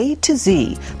from A to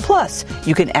Z. Plus,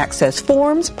 you can access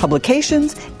forms,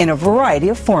 publications in a variety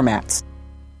of formats.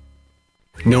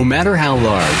 No matter how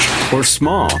large or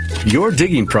small your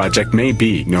digging project may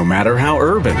be, no matter how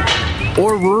urban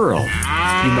or rural,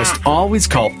 you must always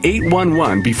call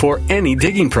 811 before any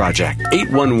digging project.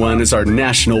 811 is our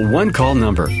national one-call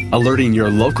number, alerting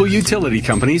your local utility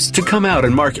companies to come out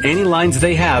and mark any lines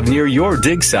they have near your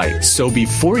dig site. So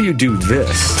before you do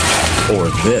this or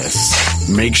this,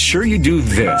 make sure you do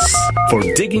this. For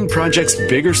digging projects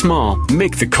big or small,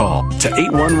 make the call to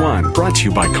 811. Brought to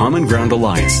you by Common Ground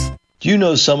Alliance. Do you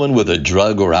know someone with a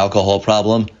drug or alcohol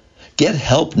problem? Get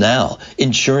help now.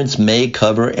 Insurance may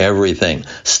cover everything.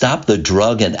 Stop the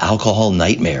drug and alcohol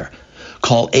nightmare.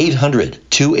 Call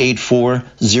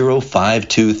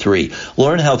 800-284-0523.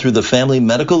 Learn how through the Family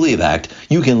Medical Leave Act,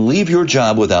 you can leave your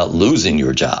job without losing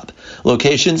your job.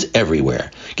 Locations everywhere.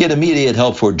 Get immediate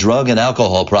help for drug and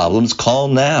alcohol problems. Call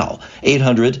now.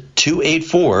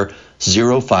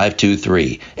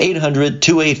 800-284-0523.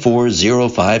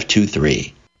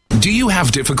 800-284-0523. Do you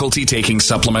have difficulty taking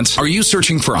supplements? Are you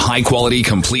searching for a high-quality,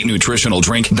 complete nutritional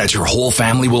drink that your whole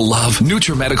family will love?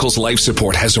 NutriMedical's Life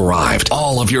Support has arrived.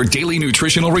 All of your daily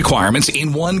nutritional requirements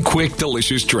in one quick,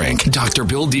 delicious drink. Dr.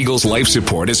 Bill Deagle's Life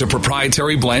Support is a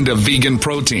proprietary blend of vegan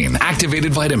protein,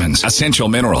 activated vitamins, essential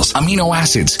minerals, amino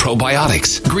acids,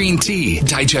 probiotics, green tea,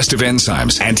 digestive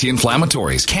enzymes,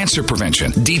 anti-inflammatories, cancer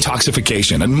prevention,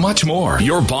 detoxification, and much more.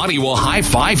 Your body will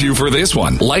high-five you for this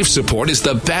one. Life Support is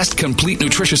the best complete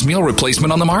nutritious meal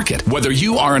replacement on the market. Whether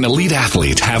you are an elite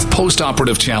athlete, have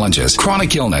post-operative challenges,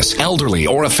 chronic illness, elderly,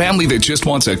 or a family that just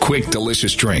wants a quick,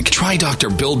 delicious drink, try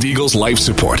Dr. Bill Deagle's Life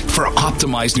Support for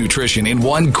optimized nutrition in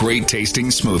one great tasting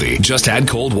smoothie. Just add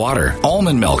cold water,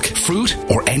 almond milk, fruit,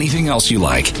 or anything else you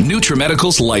like.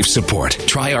 NutriMedical's Life Support.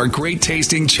 Try our great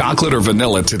tasting chocolate or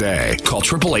vanilla today. Call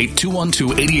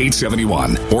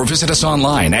 888-212-8871 or visit us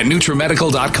online at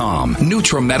NutriMedical.com.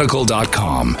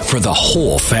 NutriMedical.com for the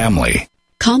whole family.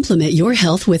 Complement your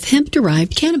health with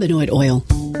hemp-derived cannabinoid oil.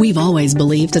 We've always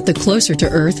believed that the closer to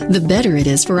Earth, the better it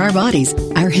is for our bodies.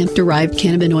 Our hemp-derived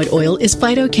cannabinoid oil is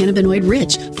phytocannabinoid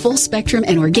rich, full spectrum,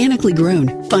 and organically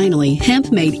grown. Finally,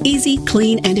 hemp made easy,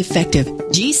 clean, and effective.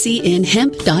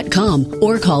 GCNhemp.com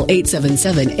or call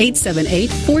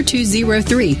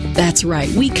 877-878-4203. That's right,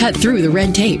 we cut through the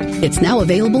red tape. It's now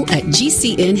available at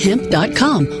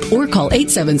GCNhemp.com or call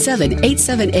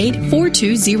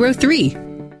 877-878-4203.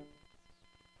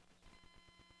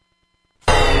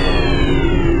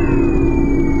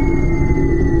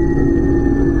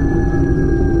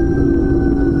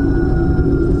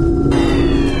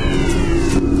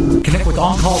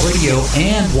 On Call Radio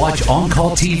and watch On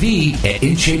Call TV at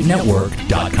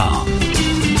InShapeNetwork.com.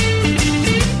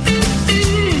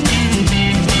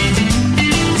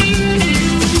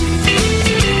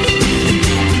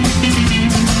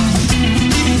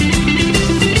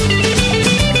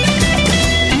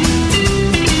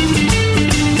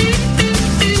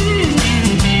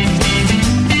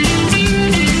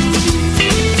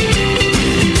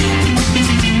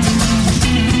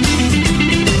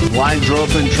 Lines are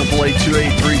open,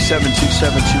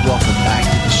 888-283-7272. Welcome back to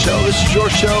the show. This is your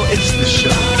show. It's the show.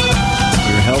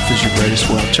 Your health is your greatest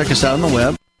wealth. Check us out on the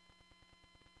web.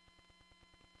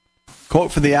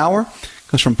 Quote for the hour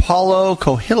comes from Paulo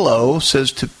Coelho.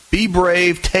 Says, to be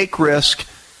brave, take risk,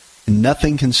 and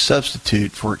nothing can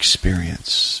substitute for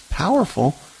experience.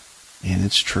 Powerful, and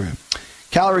it's true.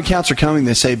 Calorie counts are coming,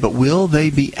 they say, but will they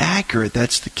be accurate?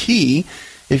 That's the key.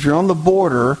 If you're on the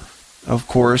border, of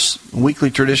course, weekly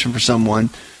tradition for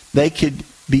someone, they could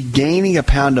be gaining a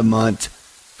pound a month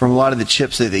from a lot of the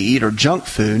chips that they eat or junk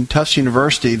food. Tufts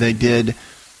University, they did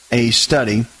a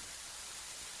study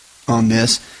on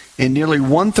this, and nearly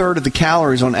one-third of the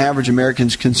calories on average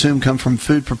Americans consume come from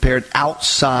food prepared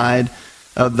outside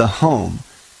of the home.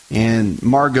 And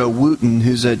Margot Wooten,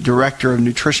 who's a director of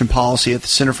nutrition policy at the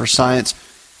Center for Science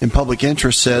and Public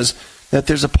Interest, says that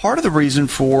there's a part of the reason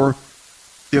for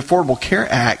the Affordable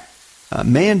Care Act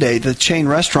mandate that chain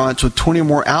restaurants with 20 or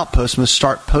more outposts must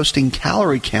start posting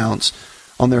calorie counts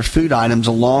on their food items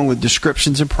along with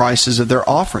descriptions and prices of their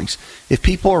offerings. If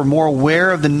people are more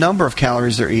aware of the number of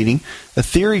calories they're eating, the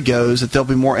theory goes that they'll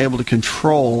be more able to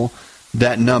control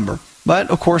that number. But,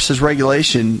 of course, there's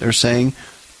regulation, they're saying,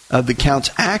 of the count's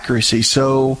accuracy.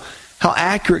 So how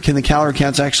accurate can the calorie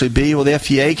counts actually be? Well, the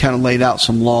FDA kind of laid out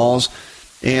some laws,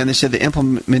 and they said the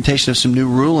implementation of some new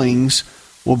rulings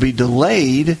will be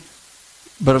delayed.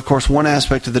 But, of course, one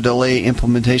aspect of the delay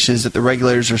implementation is that the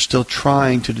regulators are still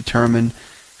trying to determine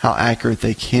how accurate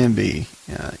they can be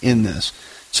in this.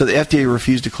 So the FDA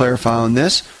refused to clarify on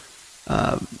this.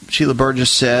 Sheila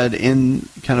Burgess said in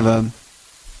kind of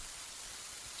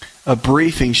a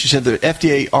briefing, she said the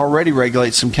FDA already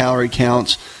regulates some calorie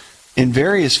counts in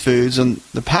various foods and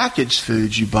the packaged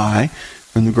foods you buy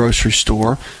from the grocery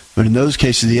store. But in those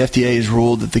cases, the FDA has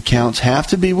ruled that the counts have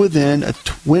to be within a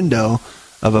window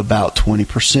of about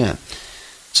 20%.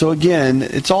 So again,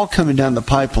 it's all coming down the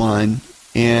pipeline,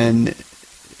 and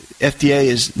FDA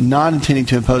is not intending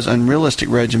to impose unrealistic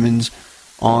regimens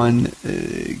on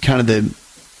kind of the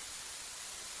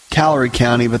calorie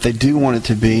counting, but they do want it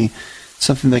to be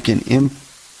something that can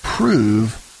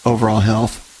improve overall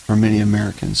health for many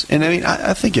Americans. And I mean,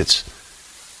 I think it's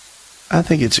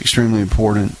extremely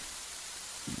important.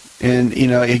 And you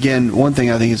know, again, one thing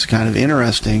I think is kind of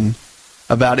interesting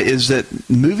about it is that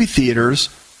movie theaters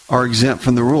are exempt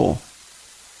from the rule.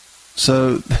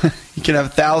 So you can have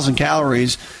 1,000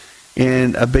 calories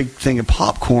and a big thing of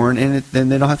popcorn, and then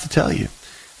they don't have to tell you.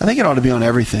 I think it ought to be on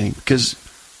everything, because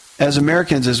as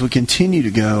Americans, as we continue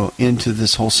to go into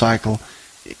this whole cycle,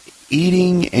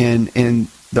 eating and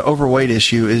the overweight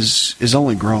issue is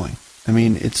only growing. I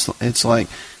mean, it's like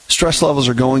stress levels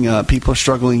are going up. People are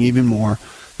struggling even more.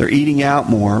 They're eating out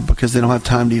more because they don't have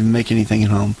time to even make anything at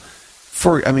home.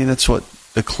 That's what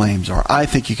the claims are. I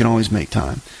think you can always make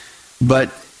time, but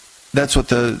that's what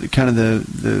the kind of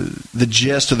the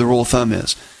gist of the rule of thumb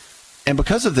is. And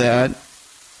because of that,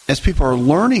 as people are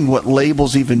learning what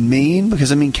labels even mean,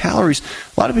 because I mean calories,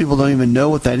 a lot of people don't even know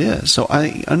what that is. So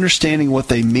understanding what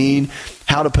they mean,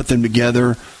 how to put them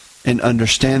together, and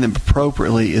understand them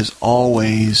appropriately is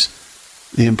always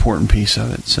the important piece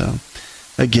of it. So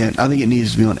again, I think it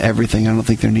needs to be on everything. I don't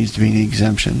think there needs to be any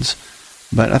exemptions.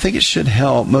 But I think it should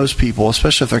help most people,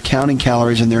 especially if they're counting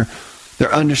calories and they're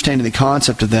understanding the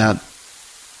concept of that,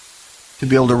 to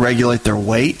be able to regulate their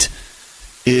weight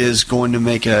is going to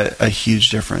make a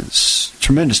huge difference,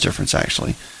 tremendous difference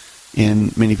actually,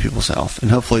 in many people's health.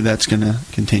 And hopefully that's going to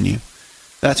continue.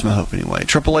 That's my hope anyway.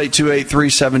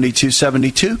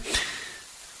 888-283-7272.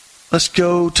 Let's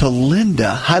go to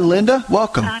Linda. Hi, Linda.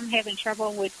 Welcome. I'm having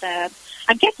trouble with, I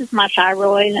guess it's my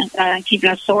thyroid, keeping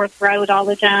a sore throat all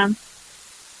the time.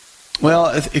 Well,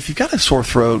 if you've got a sore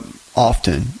throat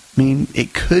often, I mean,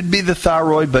 it could be the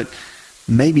thyroid, but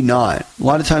maybe not. A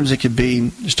lot of times it could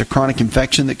be just a chronic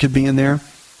infection that could be in there.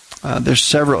 There's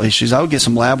several issues. I would get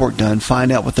some lab work done,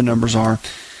 find out what the numbers are,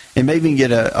 and maybe even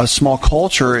get a small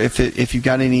culture if you've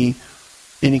got any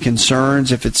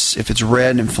concerns. If it's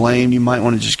red and inflamed, you might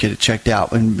want to just get it checked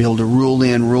out and be able to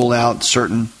rule out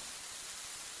certain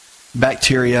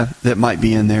bacteria that might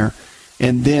be in there.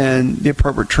 And then the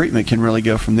appropriate treatment can really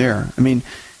go from there. I mean,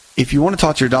 if you want to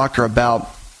talk to your doctor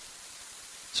about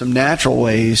some natural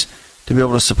ways to be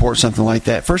able to support something like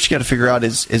that, first you got to figure out,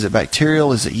 is it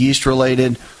bacterial? Is it yeast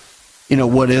related?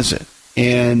 What is it?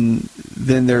 And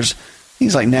then there's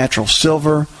things like natural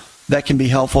silver that can be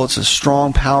helpful. It's a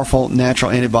strong, powerful natural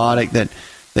antibiotic that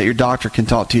your doctor can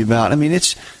talk to you about. I mean,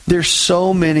 there's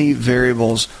so many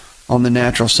variables on the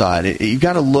natural side. You've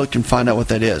got to look and find out what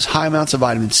that is. High amounts of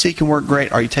vitamin C can work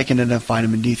great. Are you taking enough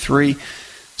vitamin D3?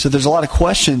 So there's a lot of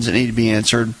questions that need to be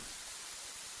answered.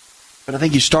 But I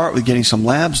think you start with getting some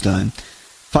labs done,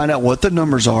 find out what the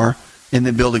numbers are, and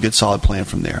then build a good solid plan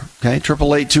from there. Okay,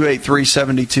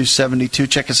 888-283-7272.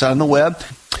 Check us out on the web.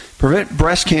 Prevent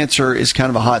breast cancer is kind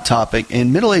of a hot topic.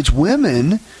 And middle-aged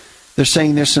women, they're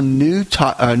saying there's some new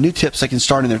tips they can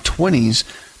start in their 20s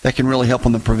that can really help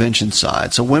on the prevention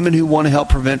side. So women who want to help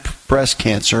prevent breast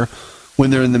cancer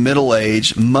when they're in the middle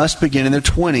age must begin in their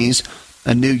 20s,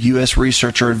 a new U.S.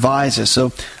 researcher advises.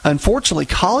 So unfortunately,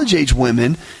 college-age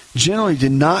women generally do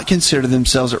not consider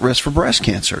themselves at risk for breast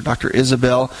cancer. Dr.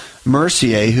 Isabelle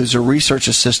Mercier, who's a research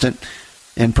assistant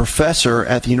and professor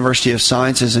at the University of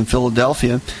Sciences in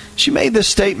Philadelphia, she made this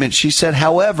statement. She said,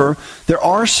 however, there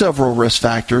are several risk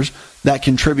factors that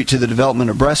contribute to the development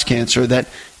of breast cancer that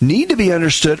need to be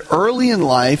understood early in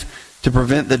life to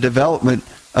prevent the development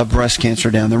of breast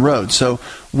cancer down the road. So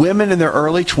women in their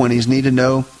early 20s need to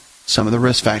know some of the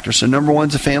risk factors. So number one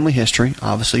is a family history.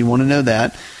 Obviously, you want to know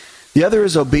that. The other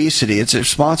is obesity. It's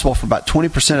responsible for about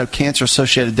 20% of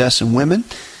cancer-associated deaths in women.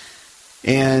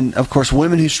 And, of course,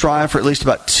 women who strive for at least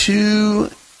about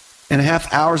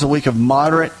 2.5 hours a week of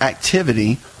moderate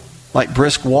activity, like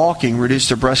brisk walking, reduce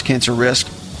their breast cancer risk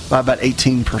by about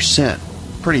 18%.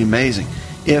 Pretty amazing.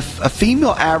 If a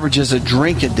female averages a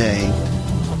drink a day,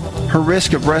 her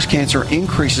risk of breast cancer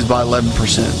increases by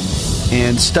 11%.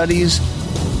 And studies,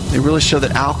 they really show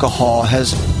that alcohol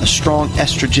has a strong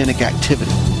estrogenic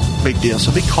activity. Big deal.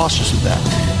 So be cautious with that.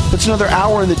 It's another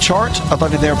hour in the charts. I'd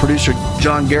like to thank our producer,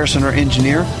 John Garrison, our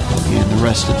engineer, and the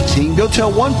rest of the team. Go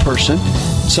tell one person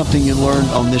something you learned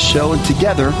on this show, and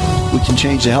together we can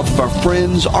change the health of our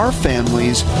friends, our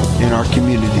families, and our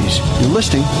communities. You're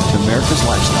listening to America's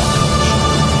Lifestyle Coach.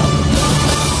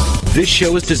 This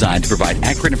show is designed to provide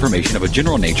accurate information of a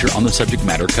general nature on the subject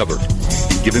matter covered,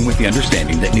 given with the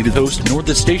understanding that neither the host nor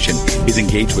the station is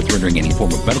engaged with rendering any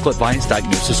form of medical advice,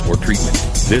 diagnosis, or treatment.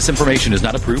 This information is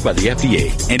not approved by the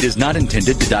FDA and is not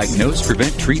intended to diagnose,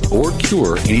 prevent, treat, or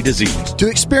cure any disease. To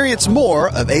experience more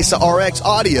of ASA RX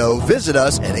audio, visit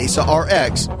us at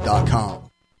asarx.com.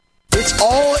 It's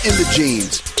all in the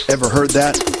genes. Ever heard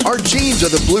that? Our genes are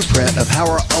the blueprint of how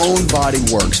our own body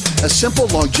works. A simple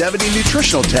longevity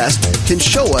nutritional test can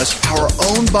show us our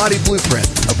own body blueprint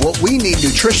of what we need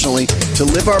nutritionally to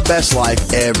live our best life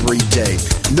every day.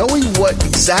 Knowing what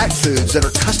exact foods that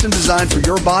are custom designed for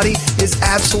your body is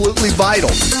absolutely vital.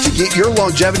 To get your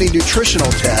longevity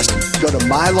nutritional test, go to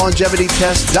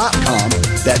mylongevitytest.com.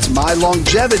 That's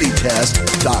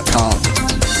mylongevitytest.com.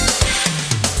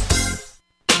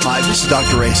 Hi, this is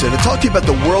Dr. Asa to talk to you about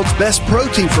the world's best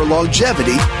protein for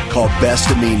longevity called Best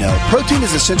Amino. Protein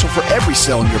is essential for every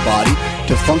cell in your body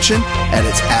to function at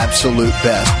its absolute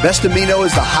best. Best Amino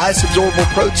is the highest absorbable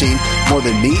protein, more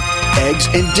than meat, eggs,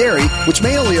 and dairy, which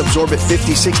may only absorb at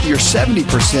 50, 60, or 70%.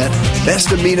 Best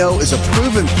Amino is a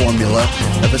proven formula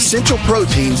of essential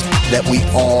proteins that we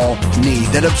all need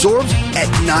that absorbs at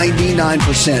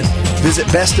 99%. Visit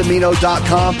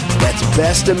bestamino.com. That's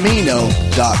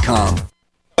bestamino.com.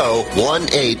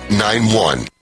 1891.